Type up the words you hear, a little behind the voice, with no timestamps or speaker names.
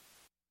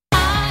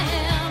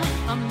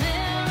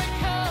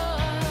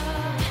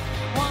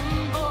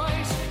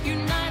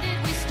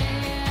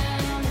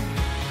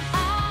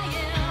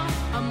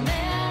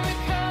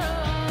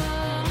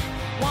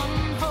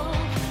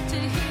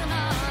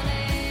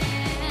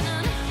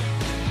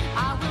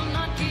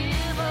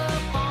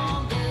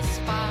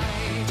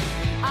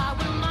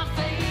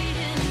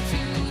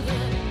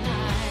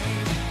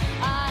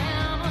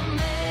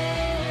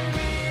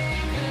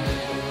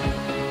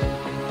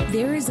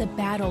a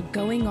battle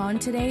going on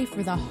today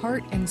for the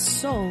heart and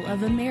soul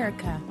of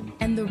America,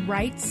 and the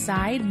right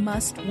side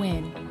must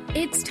win.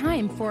 It's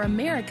time for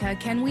America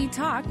Can We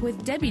Talk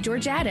with Debbie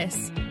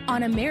Georgatos.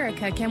 On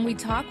America Can We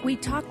talk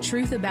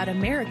truth about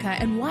America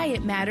and why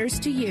it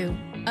matters to you.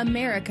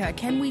 America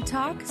Can We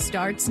Talk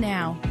starts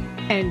now.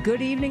 And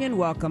good evening and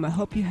welcome. I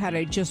hope you had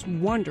a just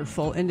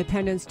wonderful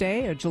Independence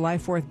Day, a July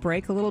 4th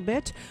break a little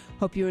bit.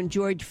 Hope you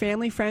enjoyed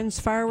family, friends,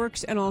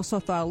 fireworks, and also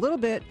thought a little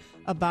bit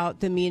about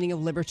the meaning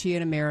of liberty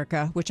in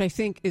America, which I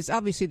think is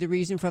obviously the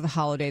reason for the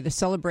holiday, the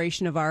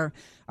celebration of our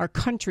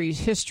country's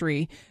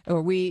history,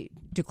 where we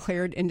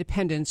declared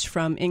independence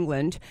from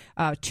England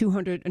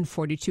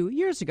 242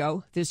 years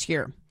ago this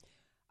year.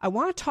 I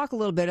want to talk a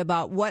little bit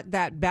about what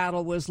that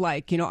battle was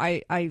like. You know,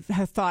 I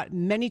have thought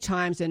many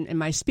times in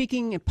my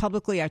speaking and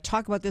publicly, I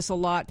talk about this a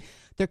lot.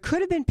 There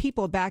could have been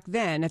people back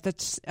then at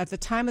the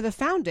time of the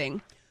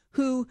founding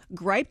who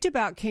griped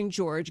about King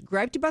George,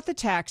 griped about the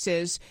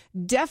taxes,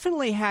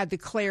 definitely had the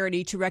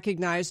clarity to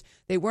recognize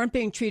they weren't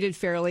being treated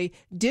fairly,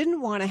 didn't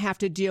want to have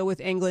to deal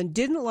with England,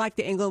 didn't like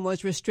that England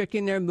was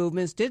restricting their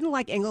movements, didn't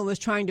like England was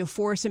trying to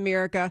force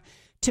America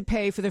to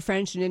pay for the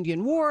French and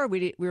Indian War.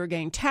 We were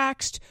getting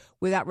taxed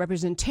without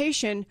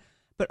representation.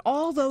 But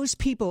all those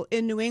people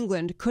in New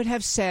England could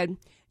have said,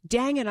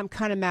 dang it, I'm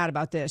kind of mad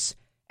about this,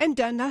 and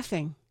done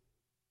nothing.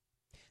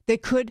 They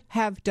could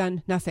have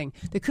done nothing.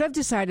 They could have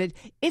decided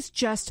it's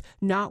just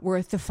not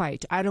worth the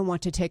fight. I don't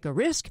want to take a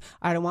risk.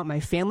 I don't want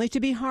my family to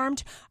be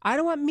harmed. I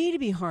don't want me to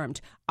be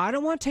harmed. I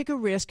don't want to take a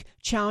risk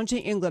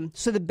challenging England.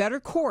 So the better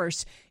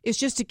course is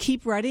just to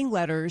keep writing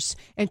letters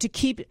and to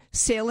keep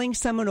sailing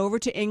someone over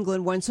to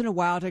England once in a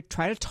while to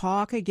try to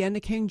talk again to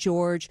King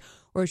George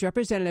or his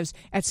representatives.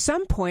 At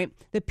some point,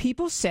 the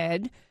people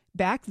said,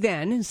 back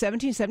then in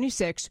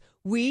 1776,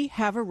 we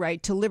have a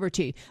right to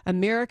liberty.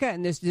 America,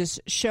 and this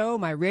show,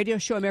 my radio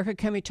show, America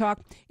Can We Talk,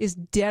 is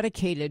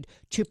dedicated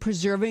to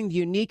preserving the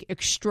unique,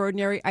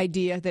 extraordinary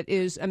idea that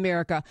is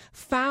America,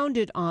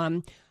 founded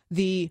on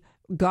the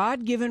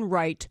God-given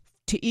right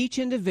to each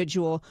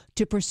individual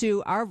to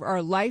pursue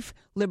our life,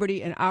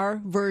 liberty, and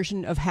our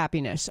version of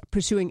happiness,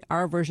 pursuing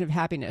our version of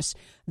happiness.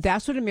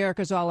 That's what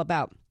America is all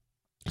about.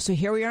 So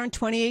here we are in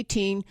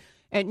 2018.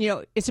 And, you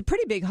know, it's a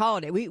pretty big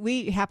holiday.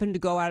 We happened to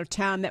go out of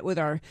town, met with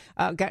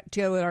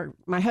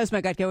my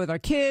husband got together with our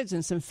kids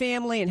and some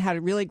family and had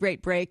a really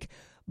great break.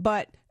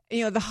 But,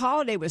 you know, the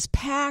holiday was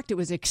packed. It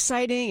was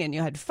exciting. And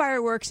you had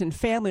fireworks and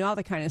family, all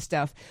that kind of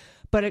stuff.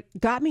 But it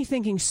got me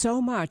thinking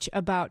so much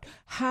about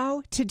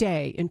how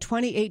today in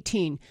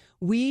 2018,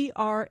 we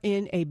are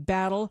in a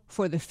battle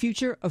for the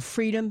future of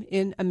freedom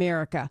in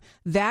America.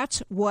 That's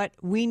what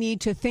we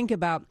need to think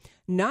about,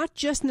 not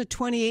just in the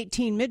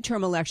 2018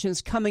 midterm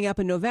elections coming up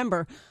in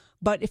November,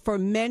 but for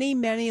many,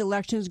 many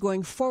elections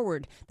going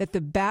forward, that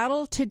the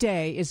battle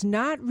today is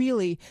not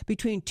really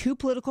between two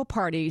political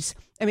parties.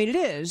 I mean, it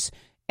is,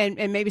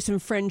 and maybe some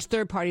fringe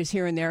third parties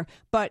here and there,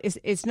 but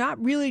it's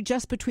not really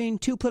just between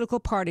two political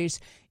parties.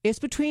 It's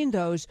between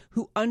those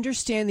who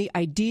understand the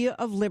idea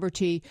of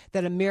liberty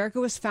that America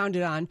was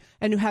founded on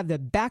and who have the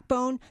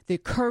backbone, the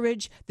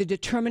courage, the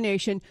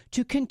determination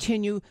to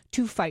continue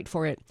to fight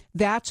for it.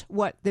 That's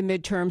what the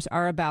midterms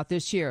are about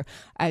this year.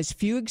 As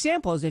few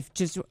examples, if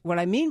just what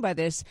I mean by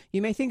this,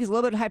 you may think is a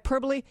little bit of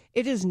hyperbole.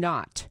 It is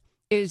not.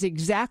 It is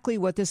exactly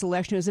what this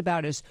election is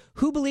about, is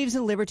who believes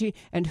in liberty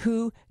and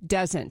who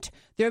doesn't.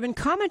 There have been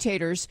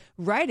commentators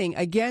writing,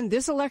 again,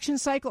 this election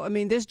cycle,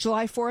 this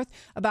July 4th,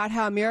 about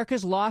how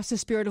America's lost the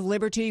spirit of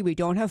liberty. We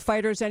don't have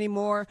fighters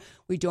anymore.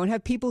 We don't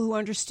have people who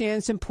understand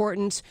its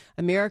importance.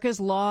 America's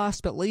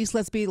lost, but at least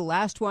let's be the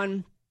last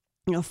one,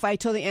 fight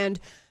till the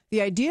end.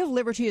 The idea of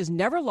liberty is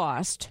never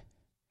lost,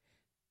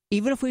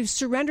 even if we've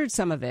surrendered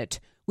some of it.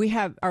 We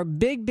have our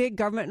big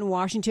government in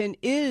Washington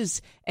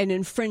is an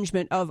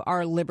infringement of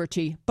our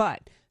liberty.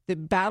 But the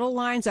battle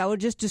lines I will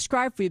just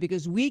describe for you,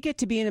 because we get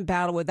to be in a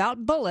battle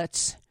without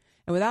bullets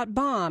and without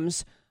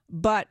bombs,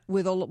 but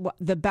with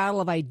the battle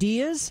of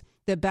ideas,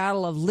 the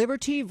battle of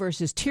liberty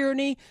versus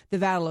tyranny, the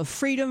battle of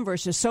freedom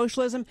versus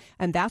socialism.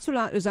 And that's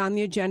what is on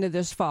the agenda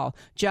this fall.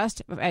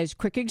 Just as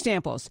quick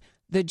examples.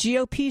 The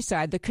GOP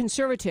side, the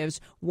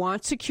conservatives,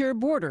 want secure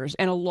borders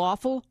and a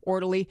lawful,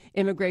 orderly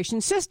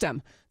immigration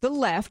system. The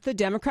left, the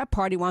Democrat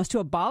Party, wants to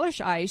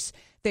abolish ICE.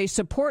 They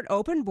support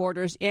open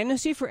borders,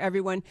 amnesty for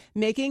everyone,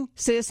 making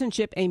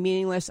citizenship a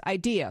meaningless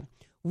idea.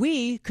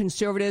 We,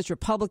 conservatives,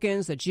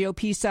 Republicans, the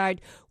GOP side,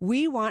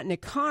 we want an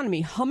economy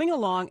humming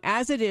along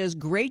as it is.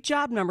 Great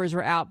job numbers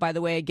were out, by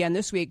the way, again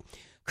this week,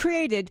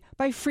 created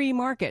by free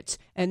markets.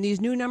 And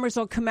these new numbers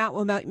will come out,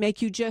 will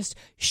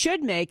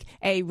should make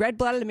a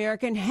red-blooded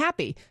American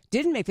happy.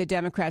 Didn't make the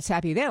Democrats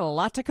happy. They had a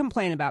lot to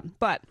complain about.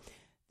 But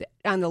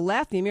on the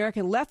left, the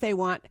American left, they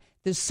want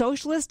the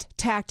socialist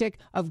tactic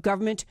of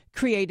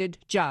government-created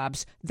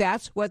jobs.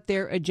 That's what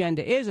their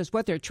agenda is. It's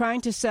what they're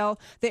trying to sell.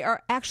 They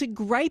are actually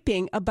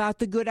griping about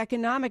the good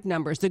economic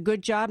numbers, the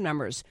good job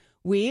numbers.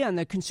 We, on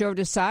the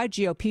conservative side,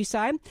 GOP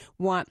side,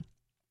 want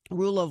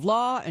rule of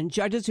law and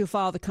judges who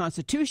follow the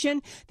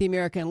Constitution. The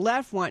American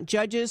left want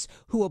judges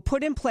who will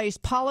put in place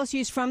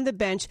policies from the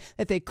bench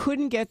that they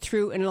couldn't get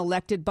through in an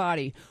elected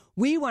body.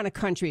 We want a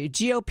country,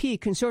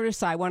 GOP, conservative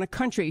side, want a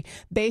country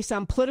based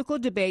on political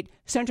debate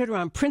centered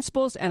around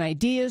principles and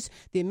ideas.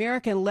 The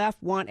American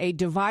left want a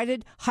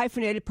divided,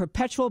 hyphenated,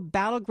 perpetual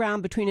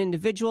battleground between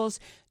individuals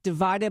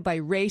divided by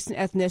race and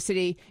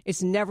ethnicity.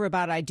 It's never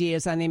about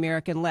ideas on the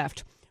American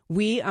left.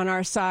 We, on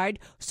our side,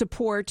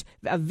 support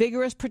a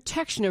vigorous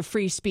protection of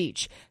free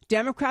speech.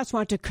 Democrats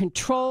want to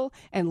control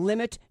and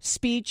limit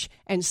speech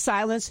and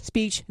silence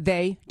speech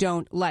they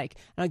don't like.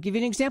 And I'll give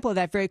you an example of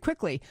that very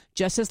quickly.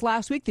 Just this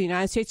last week, the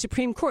United States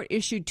Supreme Court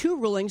issued 2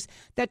 rulings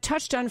that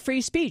touched on free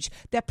speech,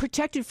 that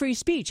protected free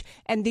speech.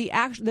 And the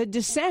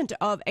dissent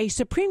of a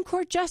Supreme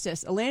Court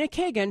Justice, Elena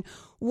Kagan,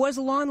 was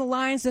along the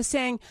lines of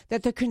saying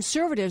that the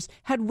conservatives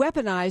had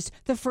weaponized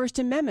the First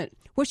Amendment.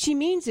 What she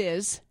means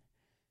is,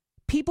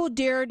 people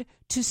dared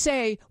to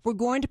say we're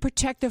going to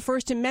protect the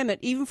First Amendment,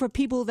 even for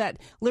people that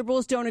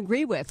liberals don't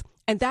agree with.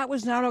 And that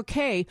was not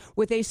okay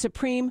with a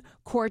Supreme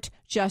Court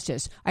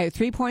justice. I have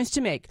 3 points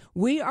to make.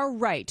 We are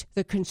right.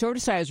 The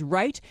conservative side is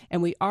right,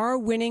 and we are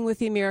winning with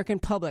the American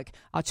public.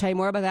 I'll tell you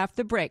more about that after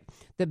the break.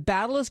 The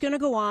battle is going to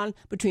go on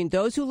between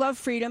those who love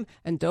freedom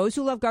and those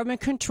who love government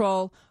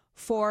control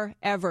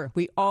forever.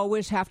 We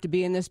always have to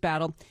be in this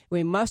battle.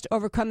 We must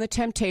overcome the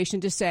temptation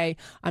to say,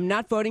 I'm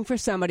not voting for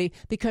somebody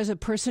because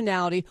of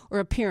personality or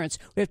appearance.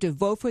 We have to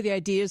vote for the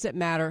ideas that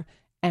matter.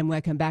 And when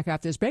I come back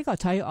after this break, I'll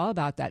tell you all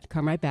about that.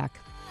 Come right back.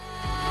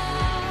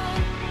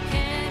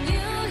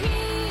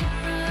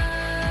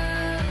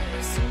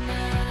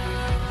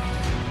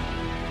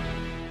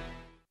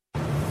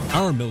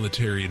 Our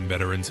military and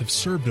veterans have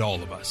served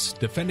all of us,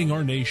 defending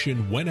our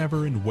nation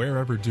whenever and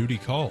wherever duty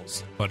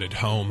calls. But at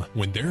home,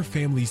 when their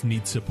families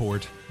need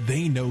support,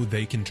 they know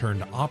they can turn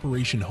to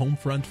Operation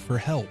Homefront for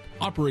help.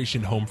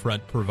 Operation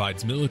Homefront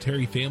provides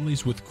military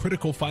families with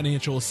critical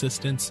financial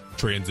assistance,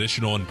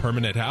 transitional and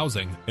permanent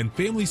housing, and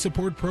family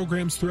support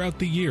programs throughout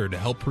the year to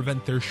help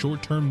prevent their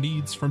short-term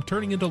needs from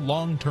turning into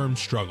long-term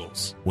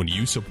struggles. When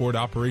you support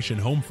Operation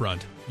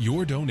Homefront,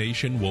 your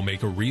donation will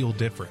make a real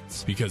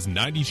difference because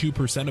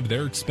 92% of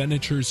their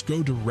expenditures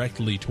go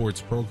directly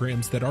towards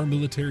programs that our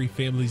military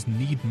families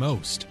need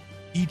most.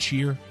 Each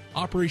year,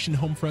 Operation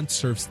Homefront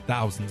serves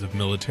thousands of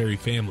military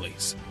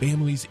families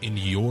in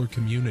your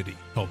community,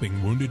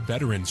 helping wounded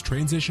veterans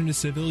transition to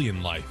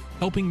civilian life,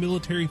 helping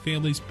military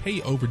families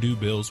pay overdue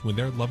bills when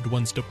their loved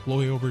ones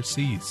deploy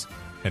overseas,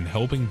 and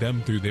helping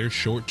them through their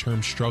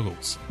short-term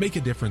struggles. Make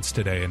a difference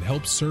today and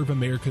help serve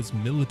America's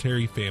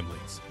military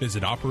families.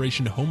 Visit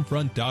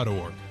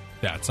OperationHomefront.org.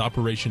 That's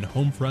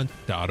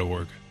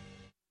OperationHomefront.org.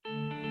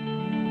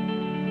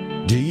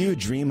 Do you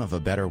dream of a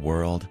better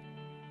world?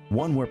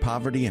 One where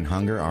poverty and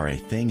hunger are a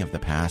thing of the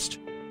past?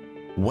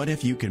 What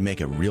if you could make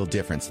a real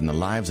difference in the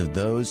lives of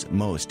those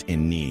most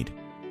in need?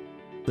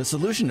 The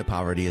solution to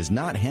poverty is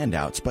not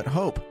handouts, but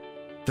hope.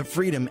 The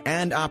freedom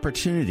and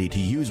opportunity to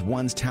use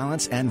one's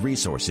talents and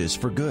resources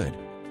for good.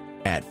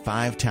 At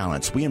 5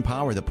 Talents, we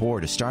empower the poor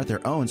to start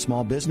their own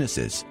small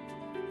businesses.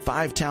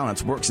 5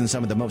 Talents works in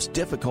some of the most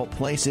difficult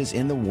places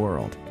in the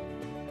world.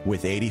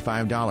 With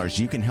 $85,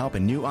 you can help a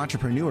new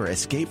entrepreneur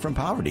escape from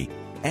poverty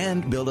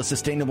and build a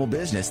sustainable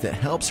business that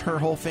helps her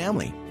whole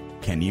family.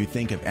 Can you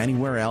think of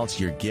anywhere else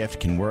your gift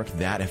can work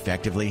that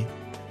effectively?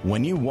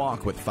 When you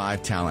walk with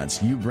 5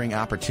 Talents, you bring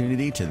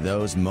opportunity to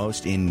those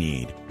most in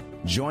need.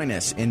 Join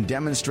us in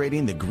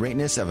demonstrating the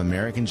greatness of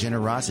American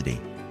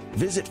generosity.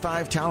 Visit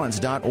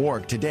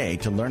 5talents.org today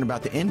to learn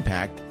about the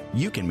impact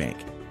you can make.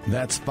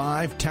 That's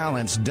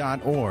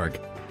 5talents.org.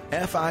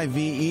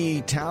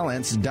 FIVE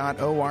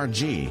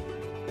talents.org.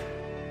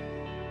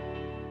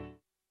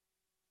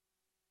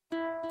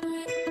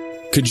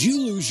 Could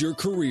you lose your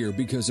career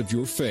because of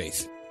your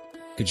faith?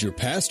 Could your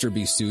pastor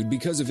be sued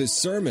because of his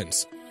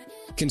sermons?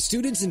 Can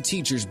students and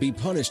teachers be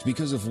punished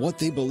because of what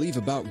they believe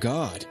about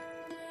God?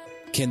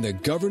 Can the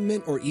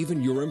government or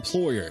even your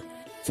employer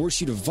force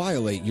you to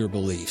violate your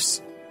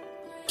beliefs?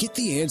 Get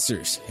the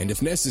answers and,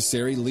 if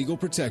necessary, legal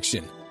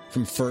protection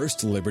from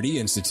First Liberty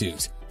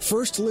Institute.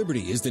 First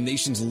Liberty is the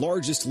nation's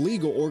largest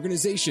legal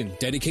organization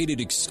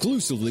dedicated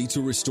exclusively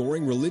to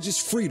restoring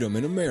religious freedom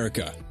in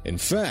America. In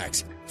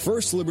fact,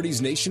 First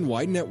Liberty's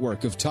nationwide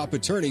network of top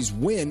attorneys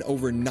win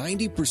over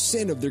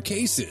 90% of their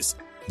cases.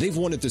 They've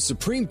won at the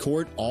Supreme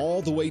Court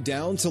all the way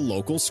down to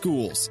local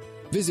schools.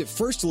 Visit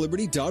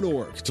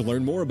firstliberty.org to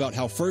learn more about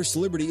how First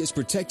Liberty is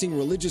protecting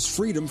religious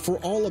freedom for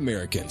all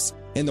Americans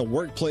in the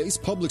workplace,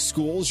 public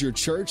schools, your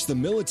church, the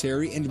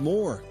military, and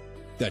more.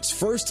 That's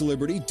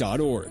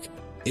firstliberty.org.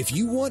 If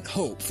you want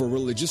hope for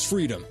religious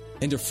freedom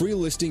and a free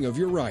listing of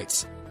your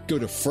rights, go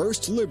to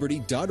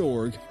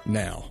firstliberty.org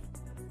now.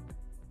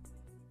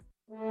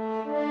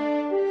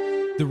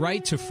 The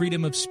right to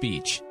freedom of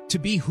speech, to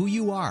be who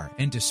you are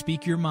and to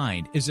speak your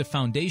mind, is a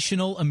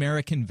foundational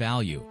American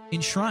value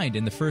enshrined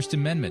in the First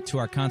Amendment to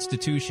our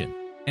Constitution.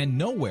 And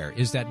nowhere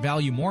is that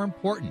value more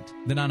important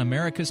than on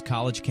America's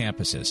college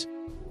campuses.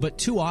 But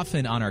too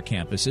often on our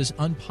campuses,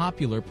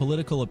 unpopular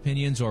political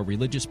opinions or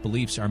religious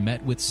beliefs are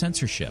met with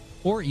censorship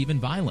or even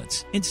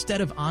violence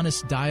instead of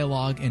honest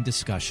dialogue and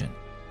discussion.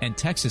 And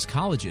Texas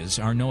colleges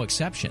are no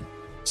exception.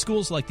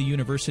 Schools like the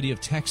University of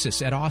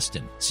Texas at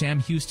Austin,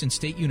 Sam Houston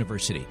State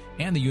University,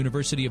 and the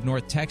University of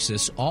North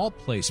Texas all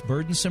place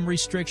burdensome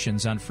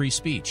restrictions on free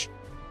speech.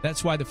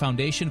 That's why the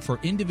Foundation for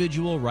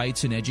Individual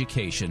Rights in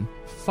Education,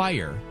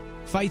 FIRE,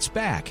 fights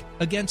back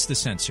against the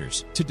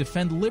censors to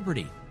defend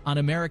liberty on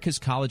America's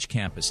college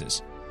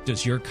campuses.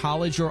 Does your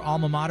college or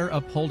alma mater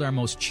uphold our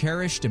most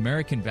cherished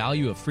American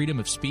value of freedom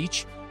of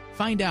speech?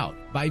 Find out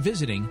by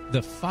visiting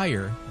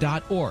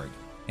thefire.org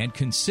and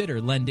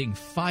consider lending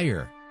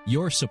FIRE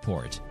your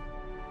support.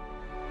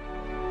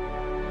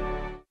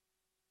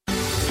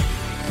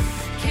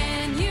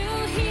 Can you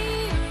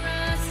hear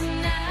us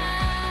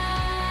now?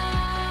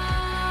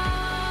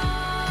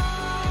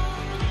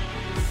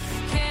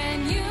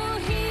 Can you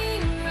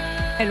hear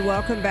us? And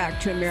welcome back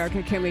to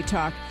America Can We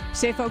Talk.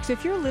 Say, folks,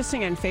 if you're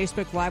listening on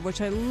Facebook Live, which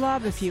I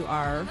love if you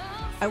are,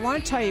 I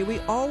want to tell you, we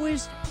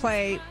always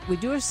we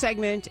do a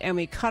segment and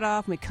we cut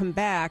off and we come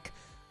back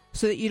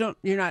so that you're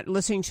not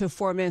listening to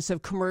 4 minutes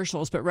of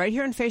commercials. But right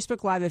here on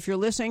Facebook Live, if you're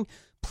listening,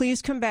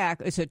 please come back.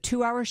 It's a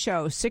 2-hour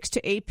show, 6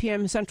 to 8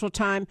 p.m. Central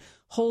Time.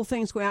 Whole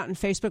things go out on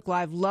Facebook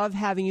Live. Love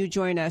having you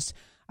join us.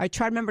 I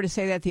try to remember to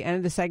say that at the end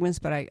of the segments,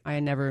 but I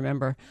never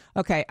remember.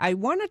 Okay, I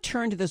want to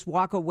turn to this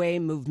walk away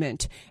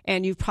movement,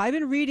 and you've probably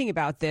been reading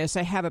about this.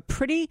 I have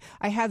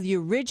the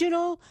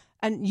original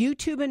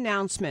YouTube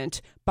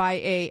announcement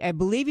by I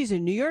believe he's a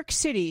New York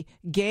City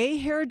gay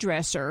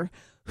hairdresser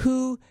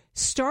who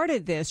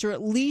started this, or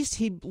at least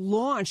he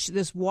launched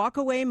this walk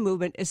away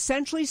movement,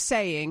 essentially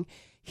saying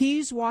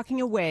he's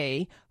walking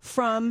away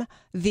from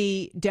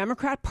the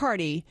Democrat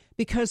Party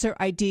because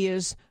their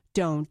ideas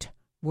don't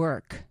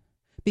work.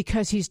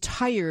 Because he's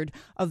tired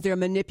of their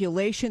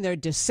manipulation, their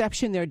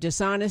deception, their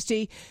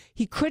dishonesty.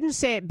 He couldn't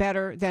say it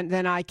better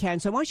than I can.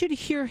 So I want you to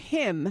hear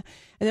him, and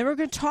then we're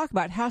going to talk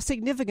about how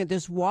significant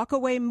this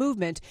walk-away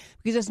movement,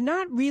 because it's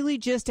not really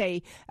just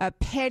a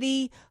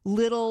petty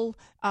little,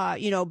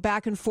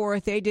 back and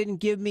forth. They didn't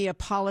give me a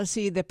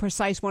policy, the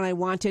precise one I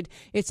wanted.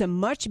 It's a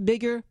much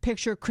bigger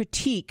picture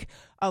critique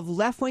of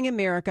left-wing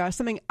America,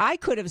 something I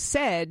could have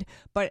said,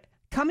 but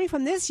coming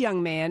from this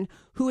young man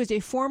who is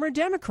a former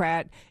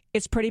Democrat,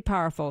 it's pretty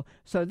powerful.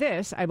 So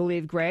this, I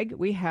believe, Greg,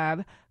 we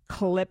have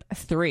clip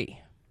 3.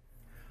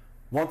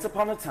 Once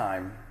upon a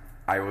time,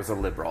 I was a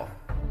liberal.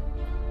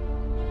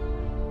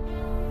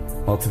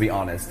 Well, to be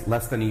honest,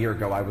 less than a year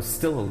ago, I was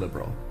still a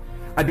liberal.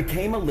 I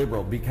became a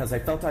liberal because I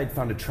felt I'd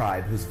found a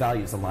tribe whose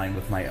values aligned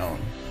with my own.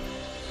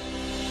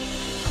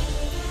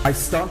 I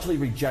staunchly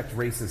reject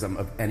racism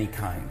of any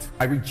kind.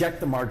 I reject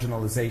the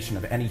marginalization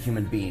of any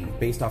human being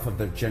based off of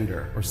their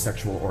gender or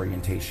sexual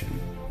orientation.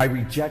 I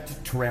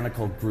reject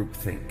tyrannical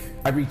groupthink.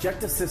 I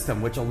reject a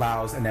system which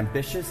allows an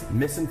ambitious,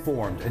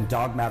 misinformed, and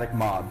dogmatic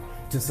mob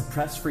to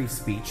suppress free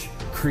speech,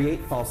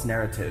 create false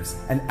narratives,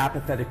 and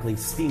apathetically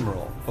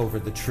steamroll over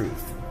the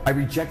truth. I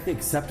reject the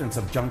acceptance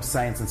of junk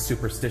science and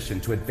superstition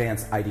to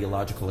advance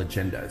ideological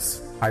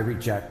agendas. I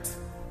reject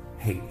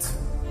hate.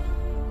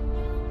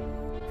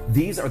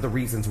 These are the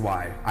reasons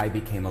why I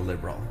became a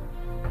liberal.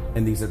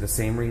 And these are the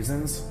same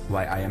reasons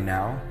why I am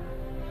now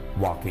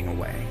walking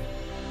away.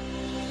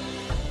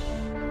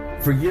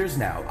 For years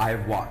now, I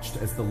have watched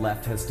as the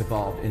left has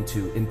devolved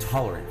into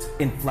intolerant,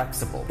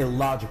 inflexible,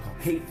 illogical,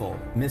 hateful,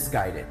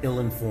 misguided,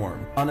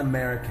 ill-informed,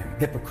 un-American,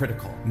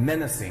 hypocritical,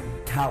 menacing,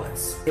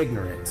 callous,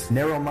 ignorant,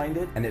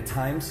 narrow-minded, and at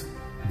times,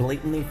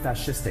 blatantly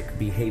fascistic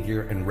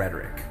behavior and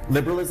rhetoric.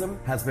 Liberalism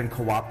has been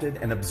co-opted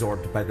and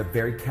absorbed by the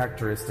very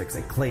characteristics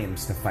it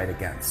claims to fight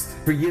against.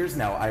 For years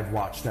now, I've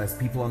watched as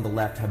people on the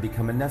left have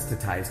become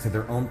anesthetized to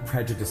their own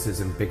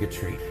prejudices and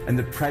bigotry, and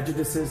the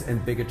prejudices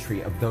and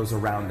bigotry of those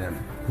around them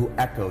who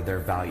echo their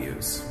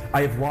values.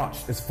 I have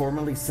watched as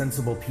formerly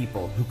sensible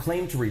people who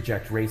claim to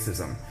reject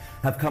racism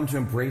have come to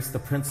embrace the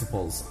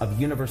principles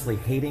of universally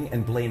hating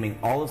and blaming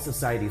all of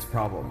society's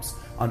problems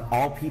on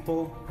all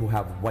people who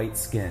have white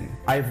skin.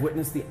 I have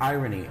witnessed the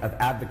irony of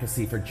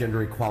advocacy for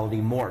gender equality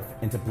morph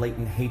into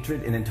blatant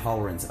hatred and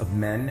intolerance of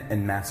men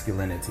and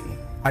masculinity.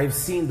 I have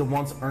seen the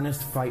once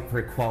earnest fight for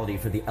equality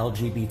for the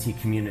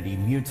LGBT community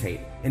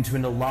mutate into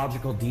an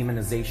illogical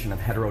demonization of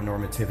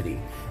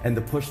heteronormativity and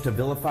the push to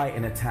vilify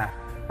and attack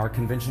our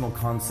conventional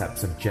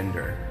concepts of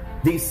gender.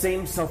 These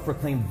same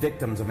self-proclaimed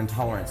victims of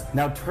intolerance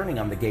now turning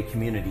on the gay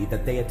community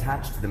that they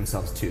attached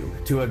themselves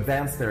to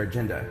advance their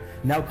agenda,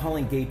 now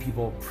calling gay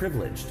people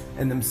privileged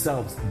and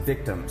themselves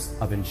victims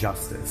of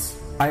injustice.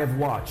 I have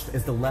watched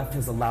as the left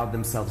has allowed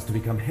themselves to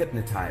become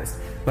hypnotized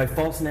by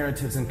false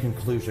narratives and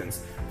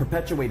conclusions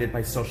perpetuated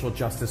by social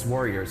justice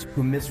warriors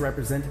who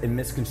misrepresent and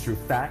misconstrue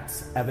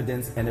facts,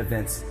 evidence, and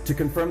events to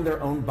confirm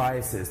their own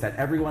biases that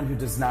everyone who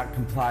does not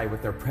comply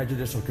with their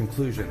prejudicial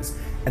conclusions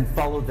and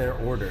follow their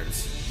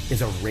orders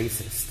is a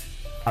racist,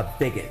 a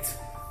bigot,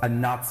 a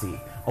Nazi,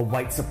 a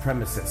white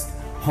supremacist,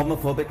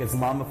 homophobic,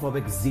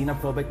 Islamophobic,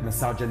 xenophobic,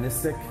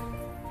 misogynistic,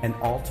 and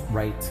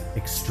alt-right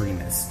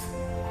extremist.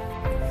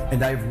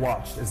 And I have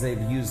watched as they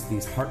have used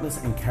these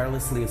heartless and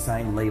carelessly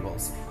assigned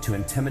labels to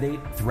intimidate,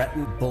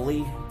 threaten,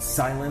 bully,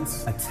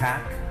 silence,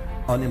 attack,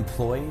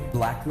 unemploy,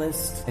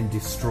 blacklist, and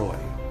destroy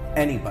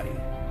anybody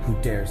who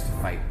dares to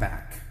fight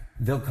back.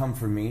 They'll come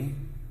for me,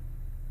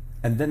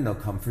 and then they'll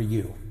come for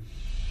you.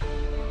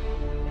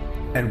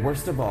 And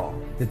worst of all,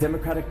 the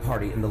Democratic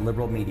Party and the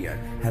liberal media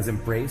has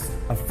embraced,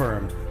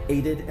 affirmed,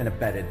 aided, and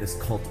abetted this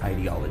cult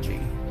ideology.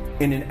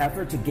 In an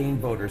effort to gain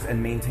voters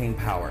and maintain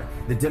power,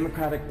 the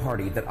Democratic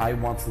Party that I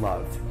once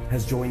loved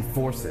has joined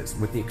forces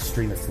with the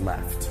extremist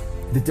left.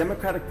 The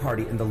Democratic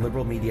Party and the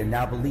liberal media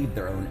now believe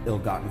their own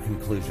ill-gotten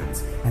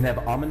conclusions and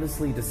have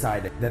ominously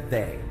decided that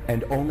they,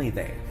 and only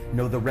they,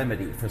 know the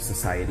remedy for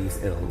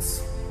society's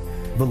ills.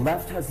 The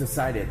left has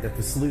decided that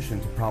the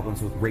solution to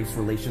problems with race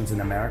relations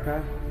in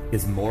America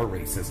is more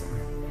racism.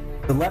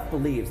 The left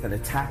believes that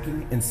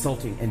attacking,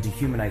 insulting, and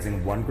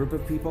dehumanizing one group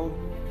of people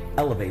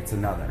elevates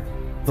another.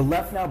 The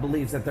left now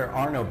believes that there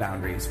are no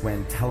boundaries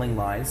when telling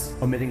lies,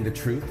 omitting the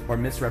truth, or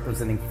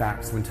misrepresenting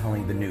facts when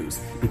telling the news,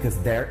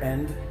 because their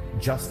end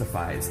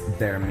justifies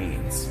their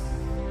means.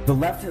 The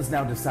left has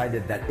now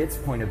decided that its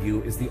point of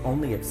view is the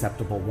only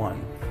acceptable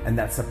one, and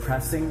that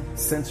suppressing,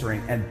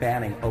 censoring, and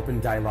banning open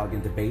dialogue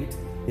and debate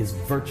is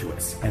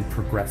virtuous and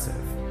progressive.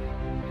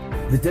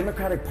 The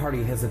Democratic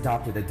Party has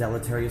adopted a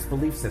deleterious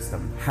belief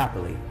system,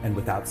 happily and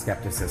without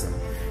skepticism,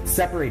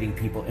 separating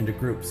people into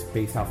groups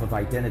based off of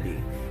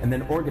identity, and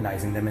then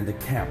organizing them into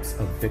camps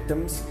of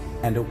victims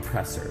and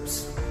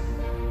oppressors.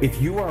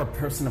 If you are a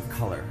person of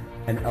color,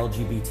 an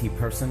LGBT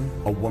person,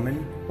 a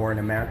woman, or an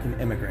American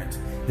immigrant,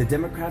 the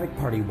Democratic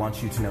Party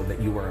wants you to know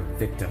that you are a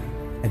victim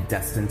and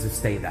destined to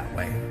stay that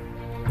way.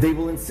 They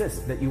will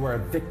insist that you are a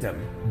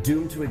victim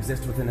doomed to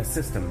exist within a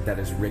system that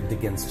is rigged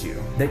against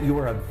you, that you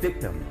are a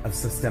victim of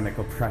systemic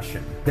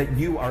oppression, that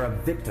you are a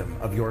victim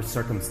of your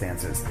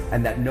circumstances,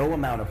 and that no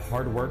amount of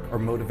hard work or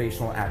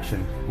motivational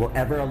action will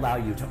ever allow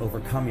you to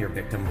overcome your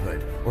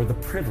victimhood or the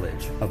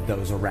privilege of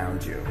those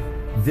around you.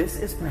 This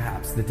is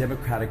perhaps the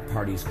Democratic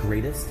Party's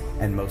greatest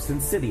and most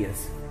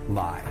insidious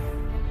lie.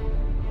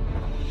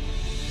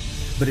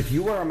 But if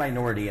you are a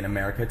minority in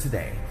America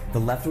today, the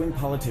left-wing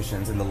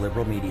politicians and the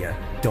liberal media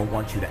don't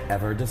want you to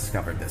ever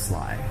discover this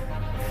lie.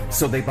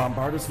 So they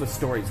bombard us with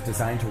stories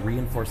designed to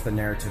reinforce the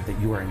narrative that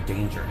you are in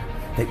danger,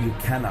 that you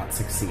cannot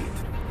succeed.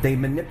 They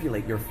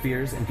manipulate your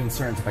fears and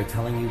concerns by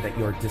telling you that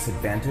you're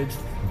disadvantaged,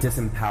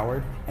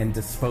 disempowered, and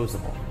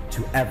disposable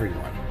to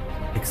everyone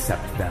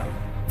except them.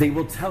 They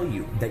will tell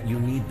you that you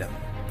need them.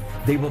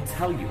 They will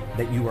tell you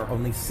that you are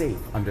only safe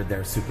under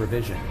their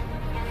supervision.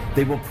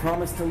 They will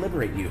promise to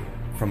liberate you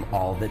from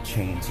all that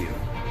chains you.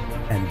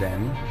 And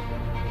then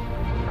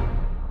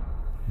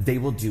they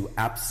will do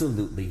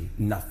absolutely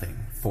nothing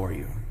for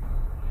you.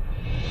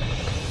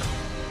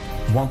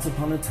 Once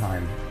upon a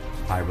time,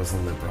 I was a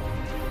liberal.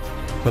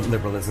 But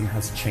liberalism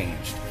has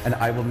changed, and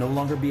I will no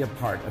longer be a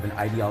part of an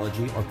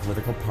ideology or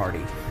political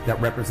party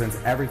that represents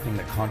everything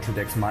that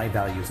contradicts my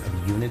values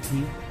of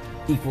unity,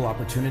 equal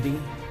opportunity,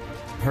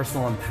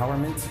 personal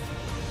empowerment,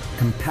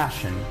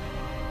 compassion,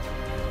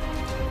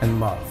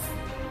 and love.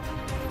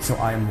 So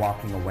I am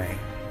walking away.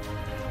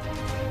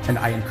 And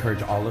I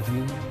encourage all of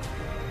you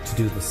to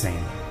do the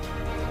same.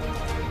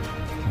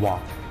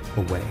 Walk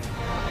away.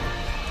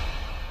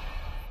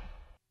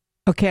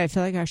 Okay, I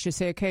feel like I should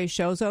say, okay,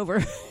 show's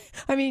over.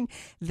 I mean,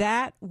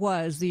 that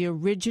was the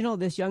original.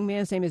 This young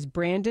man's name is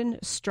Brandon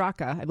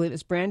Straka. I believe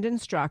it's Brandon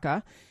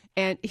Straka.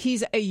 And he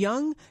is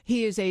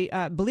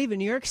I believe, a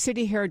New York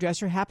City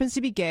hairdresser, happens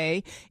to be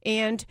gay.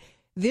 And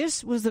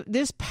this was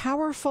this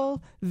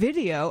powerful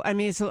video. I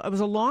mean, it was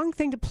a long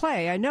thing to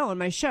play, I know, on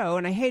my show,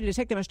 and I hated to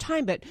take that much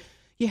time, but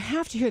you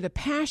have to hear the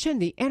passion,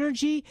 the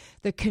energy,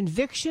 the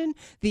conviction,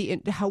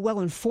 how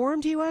well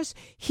informed he was.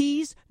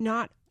 He's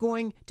not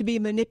going to be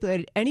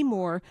manipulated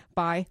anymore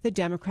by the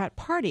Democrat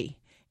Party.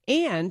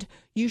 And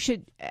you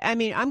should, I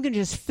mean, I'm going to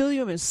just fill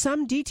you in with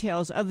some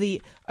details of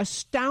the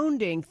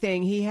astounding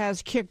thing he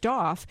has kicked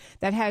off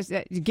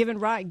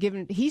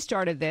given he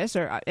started this,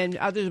 and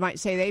others might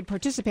say they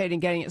participated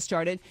in getting it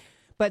started.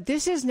 But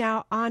this is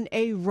now on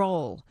a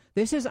roll.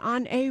 This is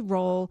on a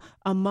roll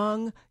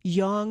among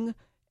young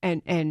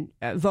and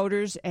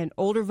voters and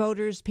older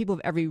voters, people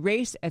of every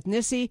race,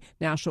 ethnicity,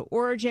 national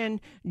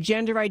origin,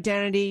 gender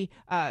identity,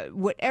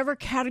 whatever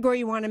category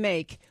you want to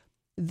make.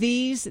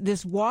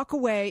 This walk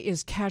away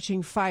is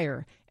catching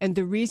fire. And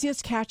the reason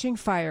it's catching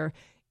fire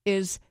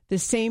is the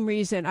same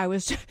reason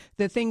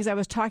the things I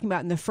was talking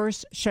about in the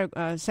first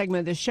segment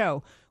of the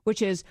show,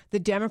 which is the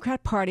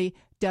Democrat Party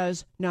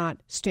does not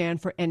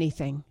stand for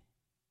anything.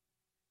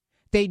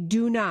 They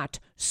do not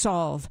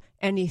solve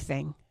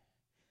anything.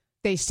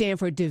 They stand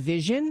for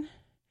division.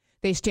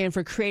 They stand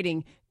for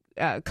creating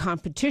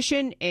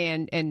competition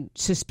and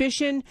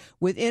suspicion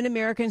within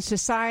American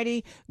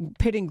society,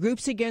 pitting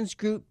groups against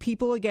group,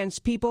 people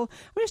against people.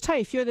 I'm going to tell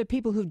you a few of the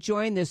people who've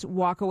joined this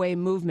walkaway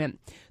movement.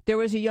 There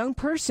was a young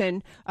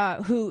person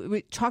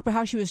who talked about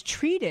how she was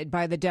treated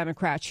by the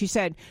Democrats.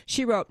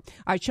 She wrote,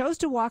 "I chose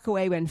to walk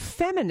away when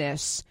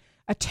feminists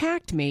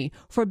attacked me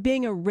for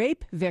being a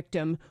rape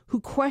victim who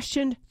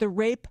questioned the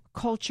rape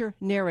culture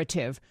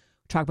narrative.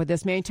 Talk about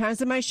this many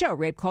times in my show,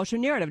 rape culture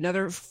narrative,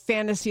 another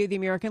fantasy of the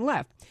American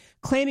left,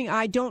 claiming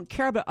I don't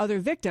care about other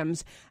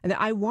victims and that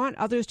I want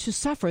others to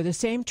suffer the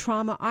same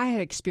trauma I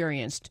had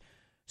experienced.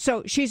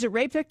 So she's a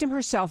rape victim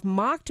herself,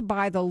 mocked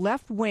by the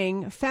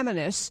left-wing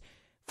feminists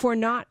for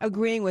not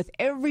agreeing with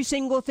every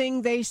single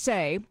thing they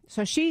say.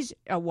 So she's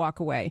a walk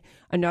away.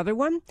 Another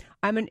one,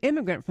 I'm an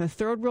immigrant from a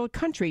third world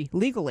country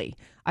legally.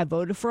 I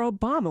voted for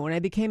Obama when I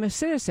became a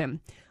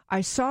citizen.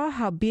 I saw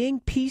how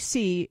being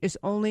PC is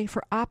only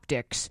for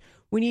optics.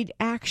 We need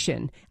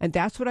action, and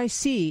that's what I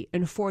see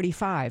in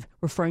 45,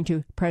 referring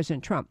to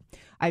President Trump.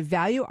 I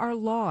value our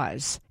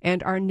laws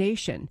and our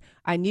nation.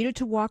 I needed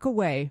to walk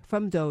away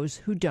from those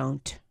who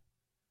don't.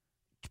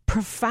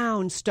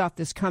 Profound stuff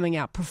that's coming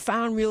out,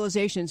 profound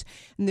realizations.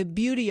 And the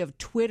beauty of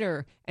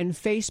Twitter and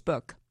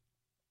Facebook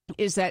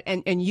is that,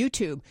 and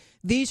YouTube,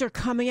 these are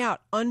coming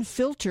out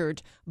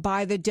unfiltered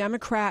by the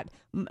Democrat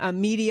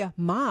media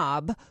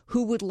mob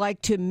who would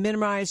like to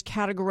minimize,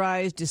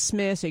 categorize,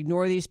 dismiss,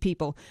 ignore these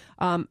people.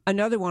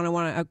 Another one I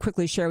want to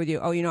quickly share with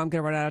you. I'm going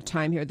to run out of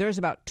time here. There's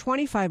about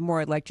 25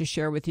 more I'd like to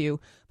share with you,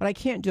 but I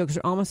can't do it because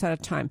we're almost out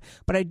of time.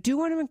 But I do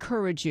want to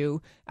encourage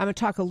you. I'm going to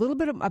talk a little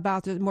bit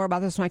more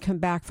about this when I come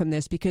back from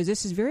this, because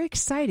this is very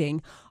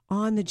exciting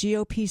on the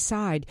GOP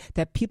side,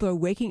 that people are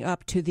waking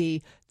up to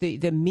the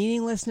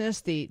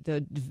meaninglessness, the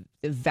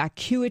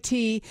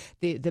vacuity,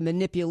 the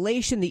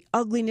manipulation, the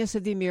ugliness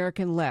of the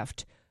American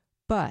left.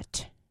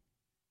 But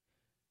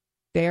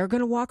they are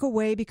going to walk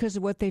away because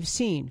of what they've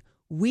seen.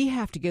 We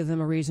have to give them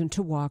a reason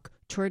to walk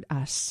toward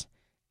us.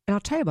 And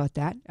I'll tell you about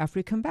that after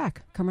we come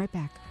back. Come right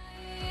back.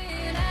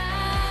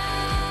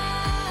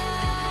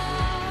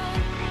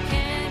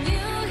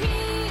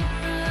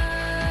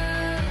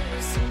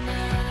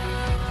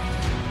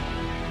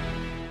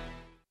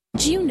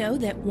 Do you know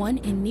that 1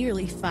 in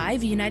nearly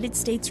 5 United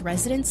States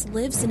residents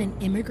lives in an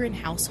immigrant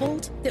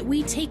household? That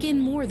we take in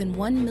more than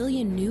 1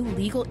 million new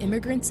legal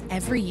immigrants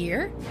every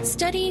year?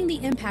 Studying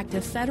the impact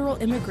of federal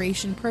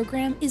immigration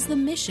program is the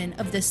mission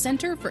of the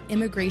Center for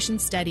Immigration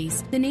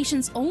Studies, the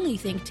nation's only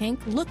think tank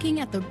looking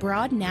at the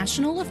broad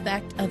national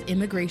effect of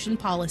immigration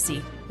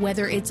policy.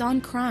 Whether it's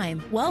on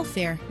crime,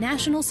 welfare,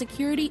 national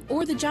security,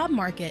 or the job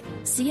market,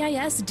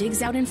 CIS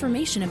digs out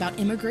information about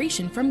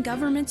immigration from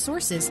government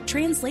sources,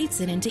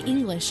 translates it into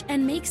English,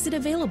 and makes it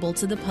available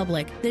to the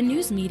public, the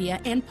news media,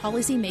 and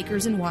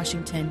policymakers in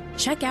Washington.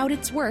 Check out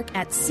its work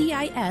at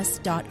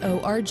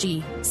CIS.org.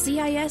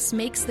 CIS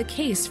makes the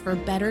case for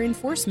better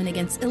enforcement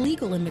against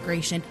illegal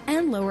immigration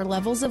and lower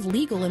levels of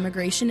legal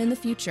immigration in the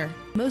future.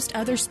 Most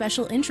other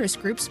special interest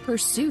groups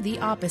pursue the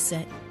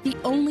opposite. The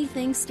only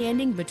thing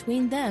standing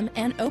between them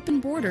and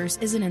open borders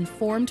is an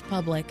informed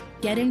public.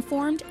 Get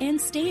informed and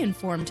stay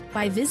informed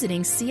by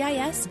visiting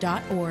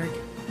CIS.org.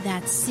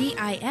 That's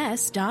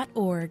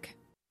CIS.org.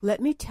 Let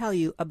me tell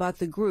you about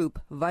the group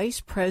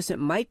Vice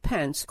President Mike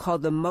Pence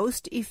called the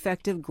most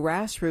effective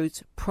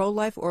grassroots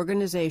pro-life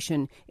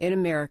organization in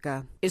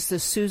America. It's the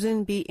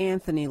Susan B.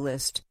 Anthony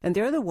list, and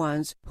they're the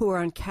ones who are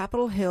on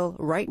Capitol Hill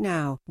right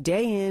now,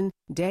 day in,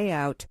 day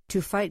out,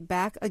 to fight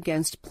back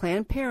against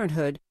Planned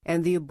Parenthood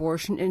and the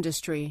abortion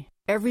industry.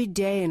 Every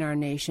day in our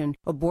nation,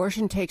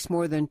 abortion takes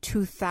more than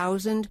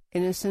 2,000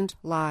 innocent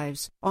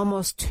lives,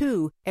 almost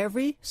 2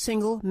 every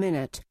single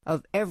minute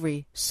of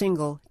every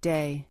single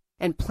day.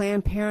 And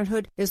Planned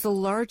Parenthood is the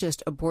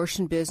largest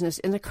abortion business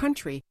in the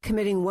country,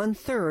 committing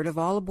 1/3 of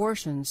all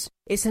abortions.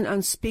 It's an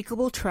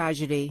unspeakable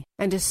tragedy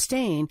and a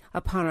stain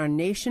upon our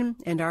nation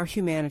and our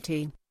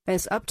humanity. And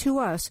it's up to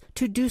us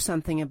to do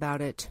something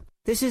about it.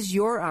 This is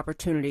your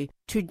opportunity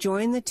to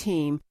join the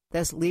team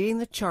that's leading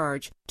the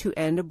charge to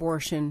end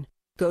abortion.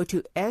 Go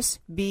to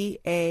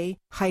sba-list.org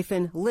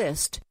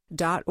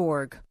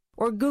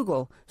or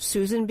Google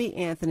Susan B.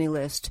 Anthony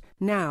List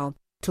now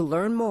to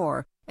learn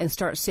more and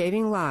start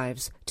saving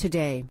lives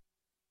today.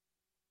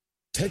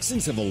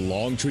 Texans have a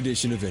long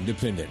tradition of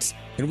independence,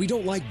 and we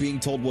don't like being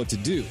told what to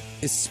do,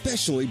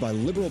 especially by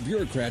liberal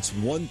bureaucrats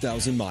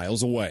 1,000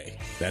 miles away.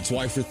 That's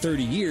why for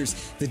 30 years,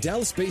 the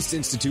Dallas-based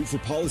Institute for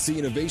Policy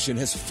Innovation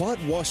has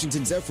fought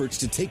Washington's efforts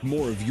to take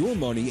more of your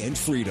money and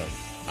freedom.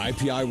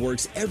 IPI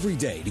works every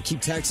day to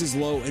keep taxes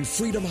low and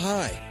freedom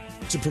high,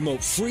 to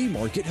promote free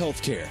market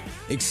health care,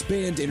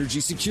 expand energy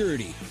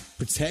security,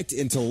 protect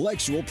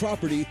intellectual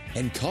property,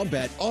 and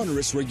combat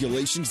onerous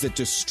regulations that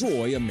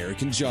destroy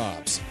American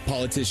jobs.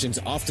 Politicians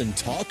often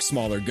talk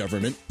smaller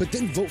government, but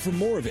then vote for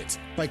more of it.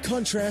 By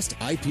contrast,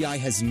 IPI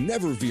has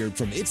never veered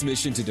from its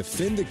mission to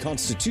defend the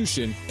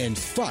Constitution and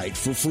fight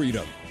for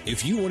freedom.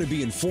 If you want to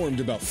be informed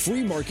about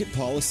free market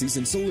policies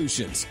and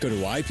solutions, go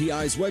to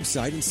IPI's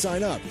website and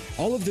sign up.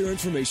 All of their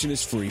information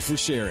is free for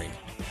sharing.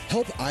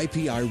 Help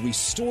IPI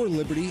restore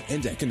liberty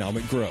and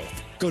economic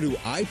growth. Go to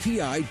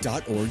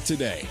IPI.org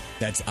today.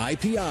 That's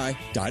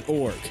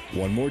IPI.org.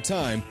 One more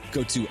time,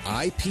 go to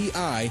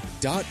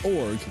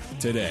IPI.org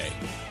today.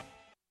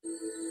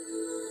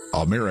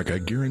 America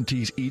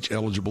guarantees each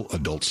eligible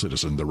adult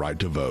citizen the right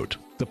to vote.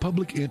 The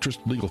Public Interest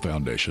Legal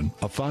Foundation,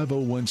 a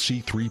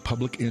 501c3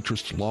 public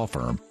interest law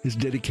firm, is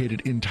dedicated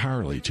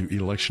entirely to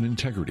election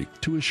integrity,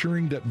 to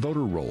assuring that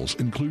voter rolls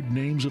include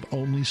names of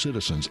only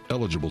citizens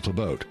eligible to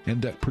vote,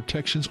 and that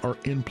protections are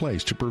in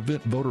place to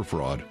prevent voter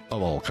fraud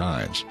of all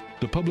kinds.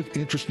 The Public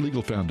Interest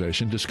Legal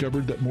Foundation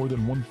discovered that more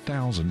than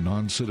 1,000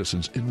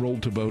 non-citizens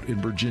enrolled to vote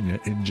in Virginia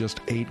in just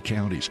 8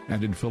 counties,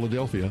 and in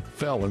Philadelphia,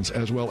 felons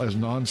as well as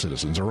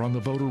non-citizens are on the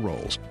voter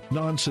rolls.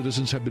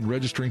 Non-citizens have been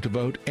registering to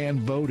vote and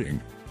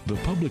voting. The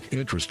Public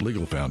Interest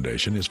Legal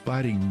Foundation is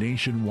fighting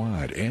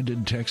nationwide and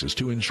in Texas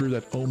to ensure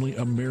that only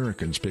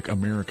Americans pick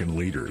American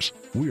leaders.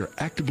 We are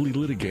actively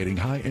litigating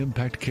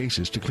high-impact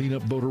cases to clean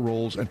up voter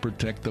rolls and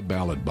protect the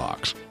ballot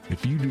box.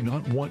 If you do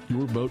not want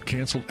your vote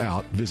canceled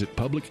out, visit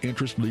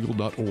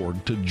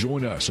publicinterestlegal.org to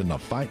join us in the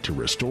fight to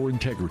restore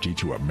integrity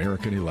to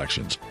American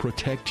elections.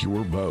 Protect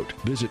your vote.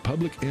 Visit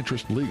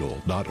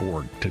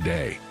publicinterestlegal.org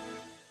today.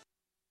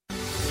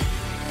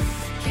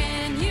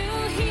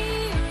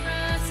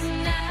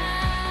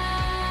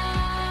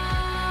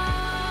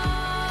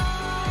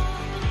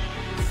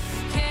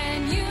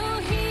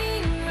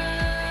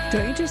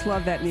 Don't you just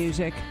love that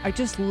music? I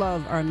just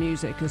love our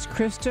music because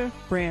Krista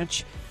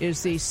Branch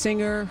is the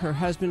singer. Her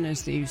husband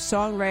is the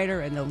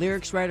songwriter and the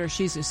lyrics writer.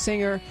 She's a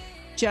singer.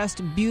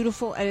 Just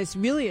beautiful. And it's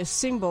really a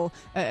symbol.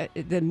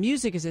 The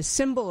music is a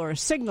symbol or a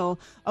signal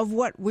of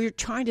what we're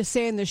trying to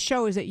say in this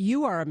show is that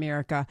you are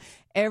America.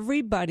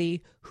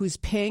 Everybody who's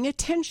paying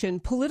attention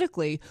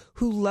politically,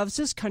 who loves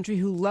this country,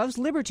 who loves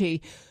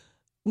liberty,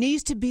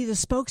 needs to be the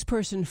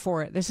spokesperson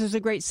for it. This is a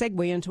great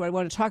segue into what I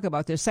want to talk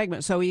about this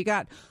segment. So you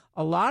got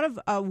a lot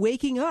of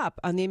waking up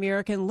on the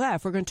American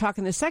left. We're going to talk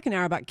in the second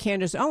hour about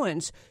Candace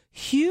Owens,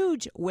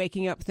 huge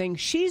waking up thing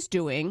she's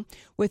doing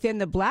within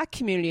the black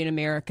community in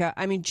America.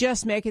 I mean,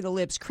 just making the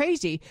libs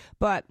crazy.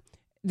 But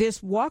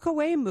this walk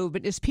away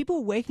movement is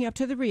people waking up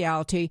to the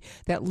reality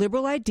that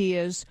liberal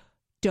ideas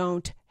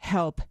don't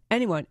help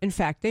anyone. In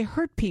fact, they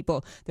hurt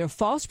people. They're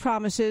false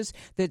promises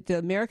that the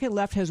American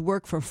left has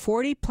worked for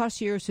 40 plus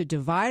years to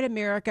divide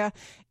America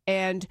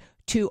and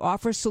to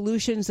offer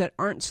solutions that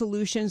aren't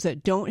solutions,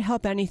 that don't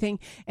help anything,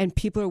 and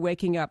people are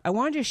waking up. I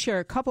wanted to share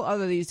a couple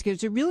other of these because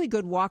it's a really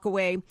good walk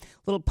away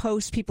little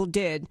post people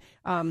did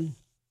on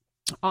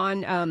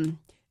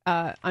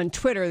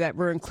Twitter that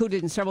were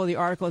included in several of the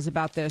articles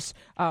about this.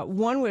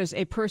 One was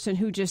a person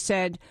who just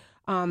said,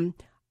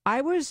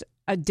 I was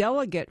a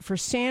delegate for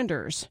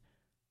Sanders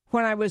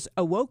when I was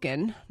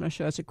awoken, I'm not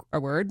sure that's a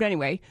word, but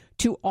anyway,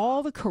 to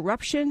all the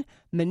corruption,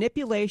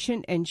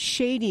 manipulation, and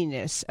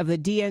shadiness of the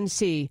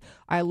DNC.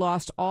 I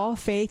lost all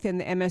faith in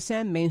the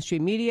MSM,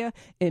 mainstream media.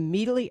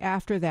 Immediately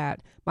after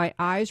that, my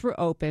eyes were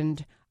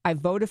opened. I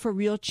voted for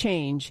real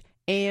change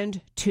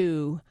and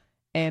to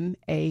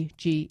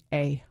MAGA,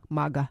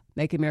 MAGA,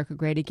 Make America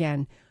Great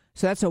Again.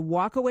 So that's a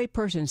walk-away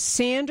person.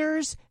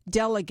 Sanders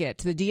delegate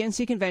to the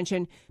DNC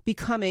convention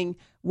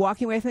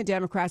walking away from the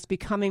Democrats,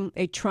 becoming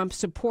a Trump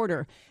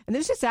supporter. And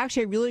this is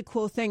actually a really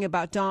cool thing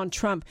about Donald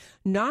Trump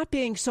not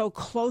being so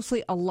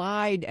closely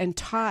allied and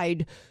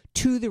tied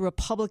to the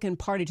Republican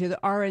Party, to the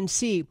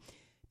RNC,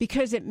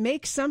 because it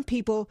makes some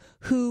people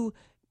who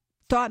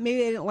thought maybe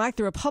they didn't like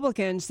the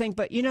Republicans think,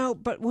 but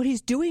what he's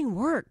doing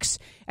works.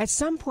 At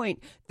some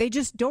point, they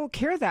just don't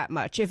care that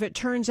much. If it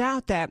turns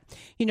out that,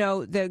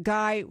 the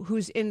guy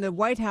who's in the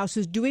White House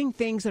is doing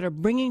things that are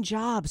bringing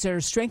jobs, that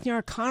are strengthening our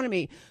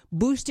economy,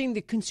 boosting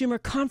the consumer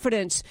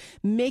confidence,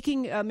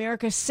 making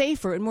America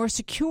safer and more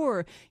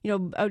secure,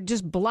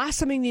 just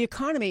blossoming the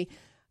economy.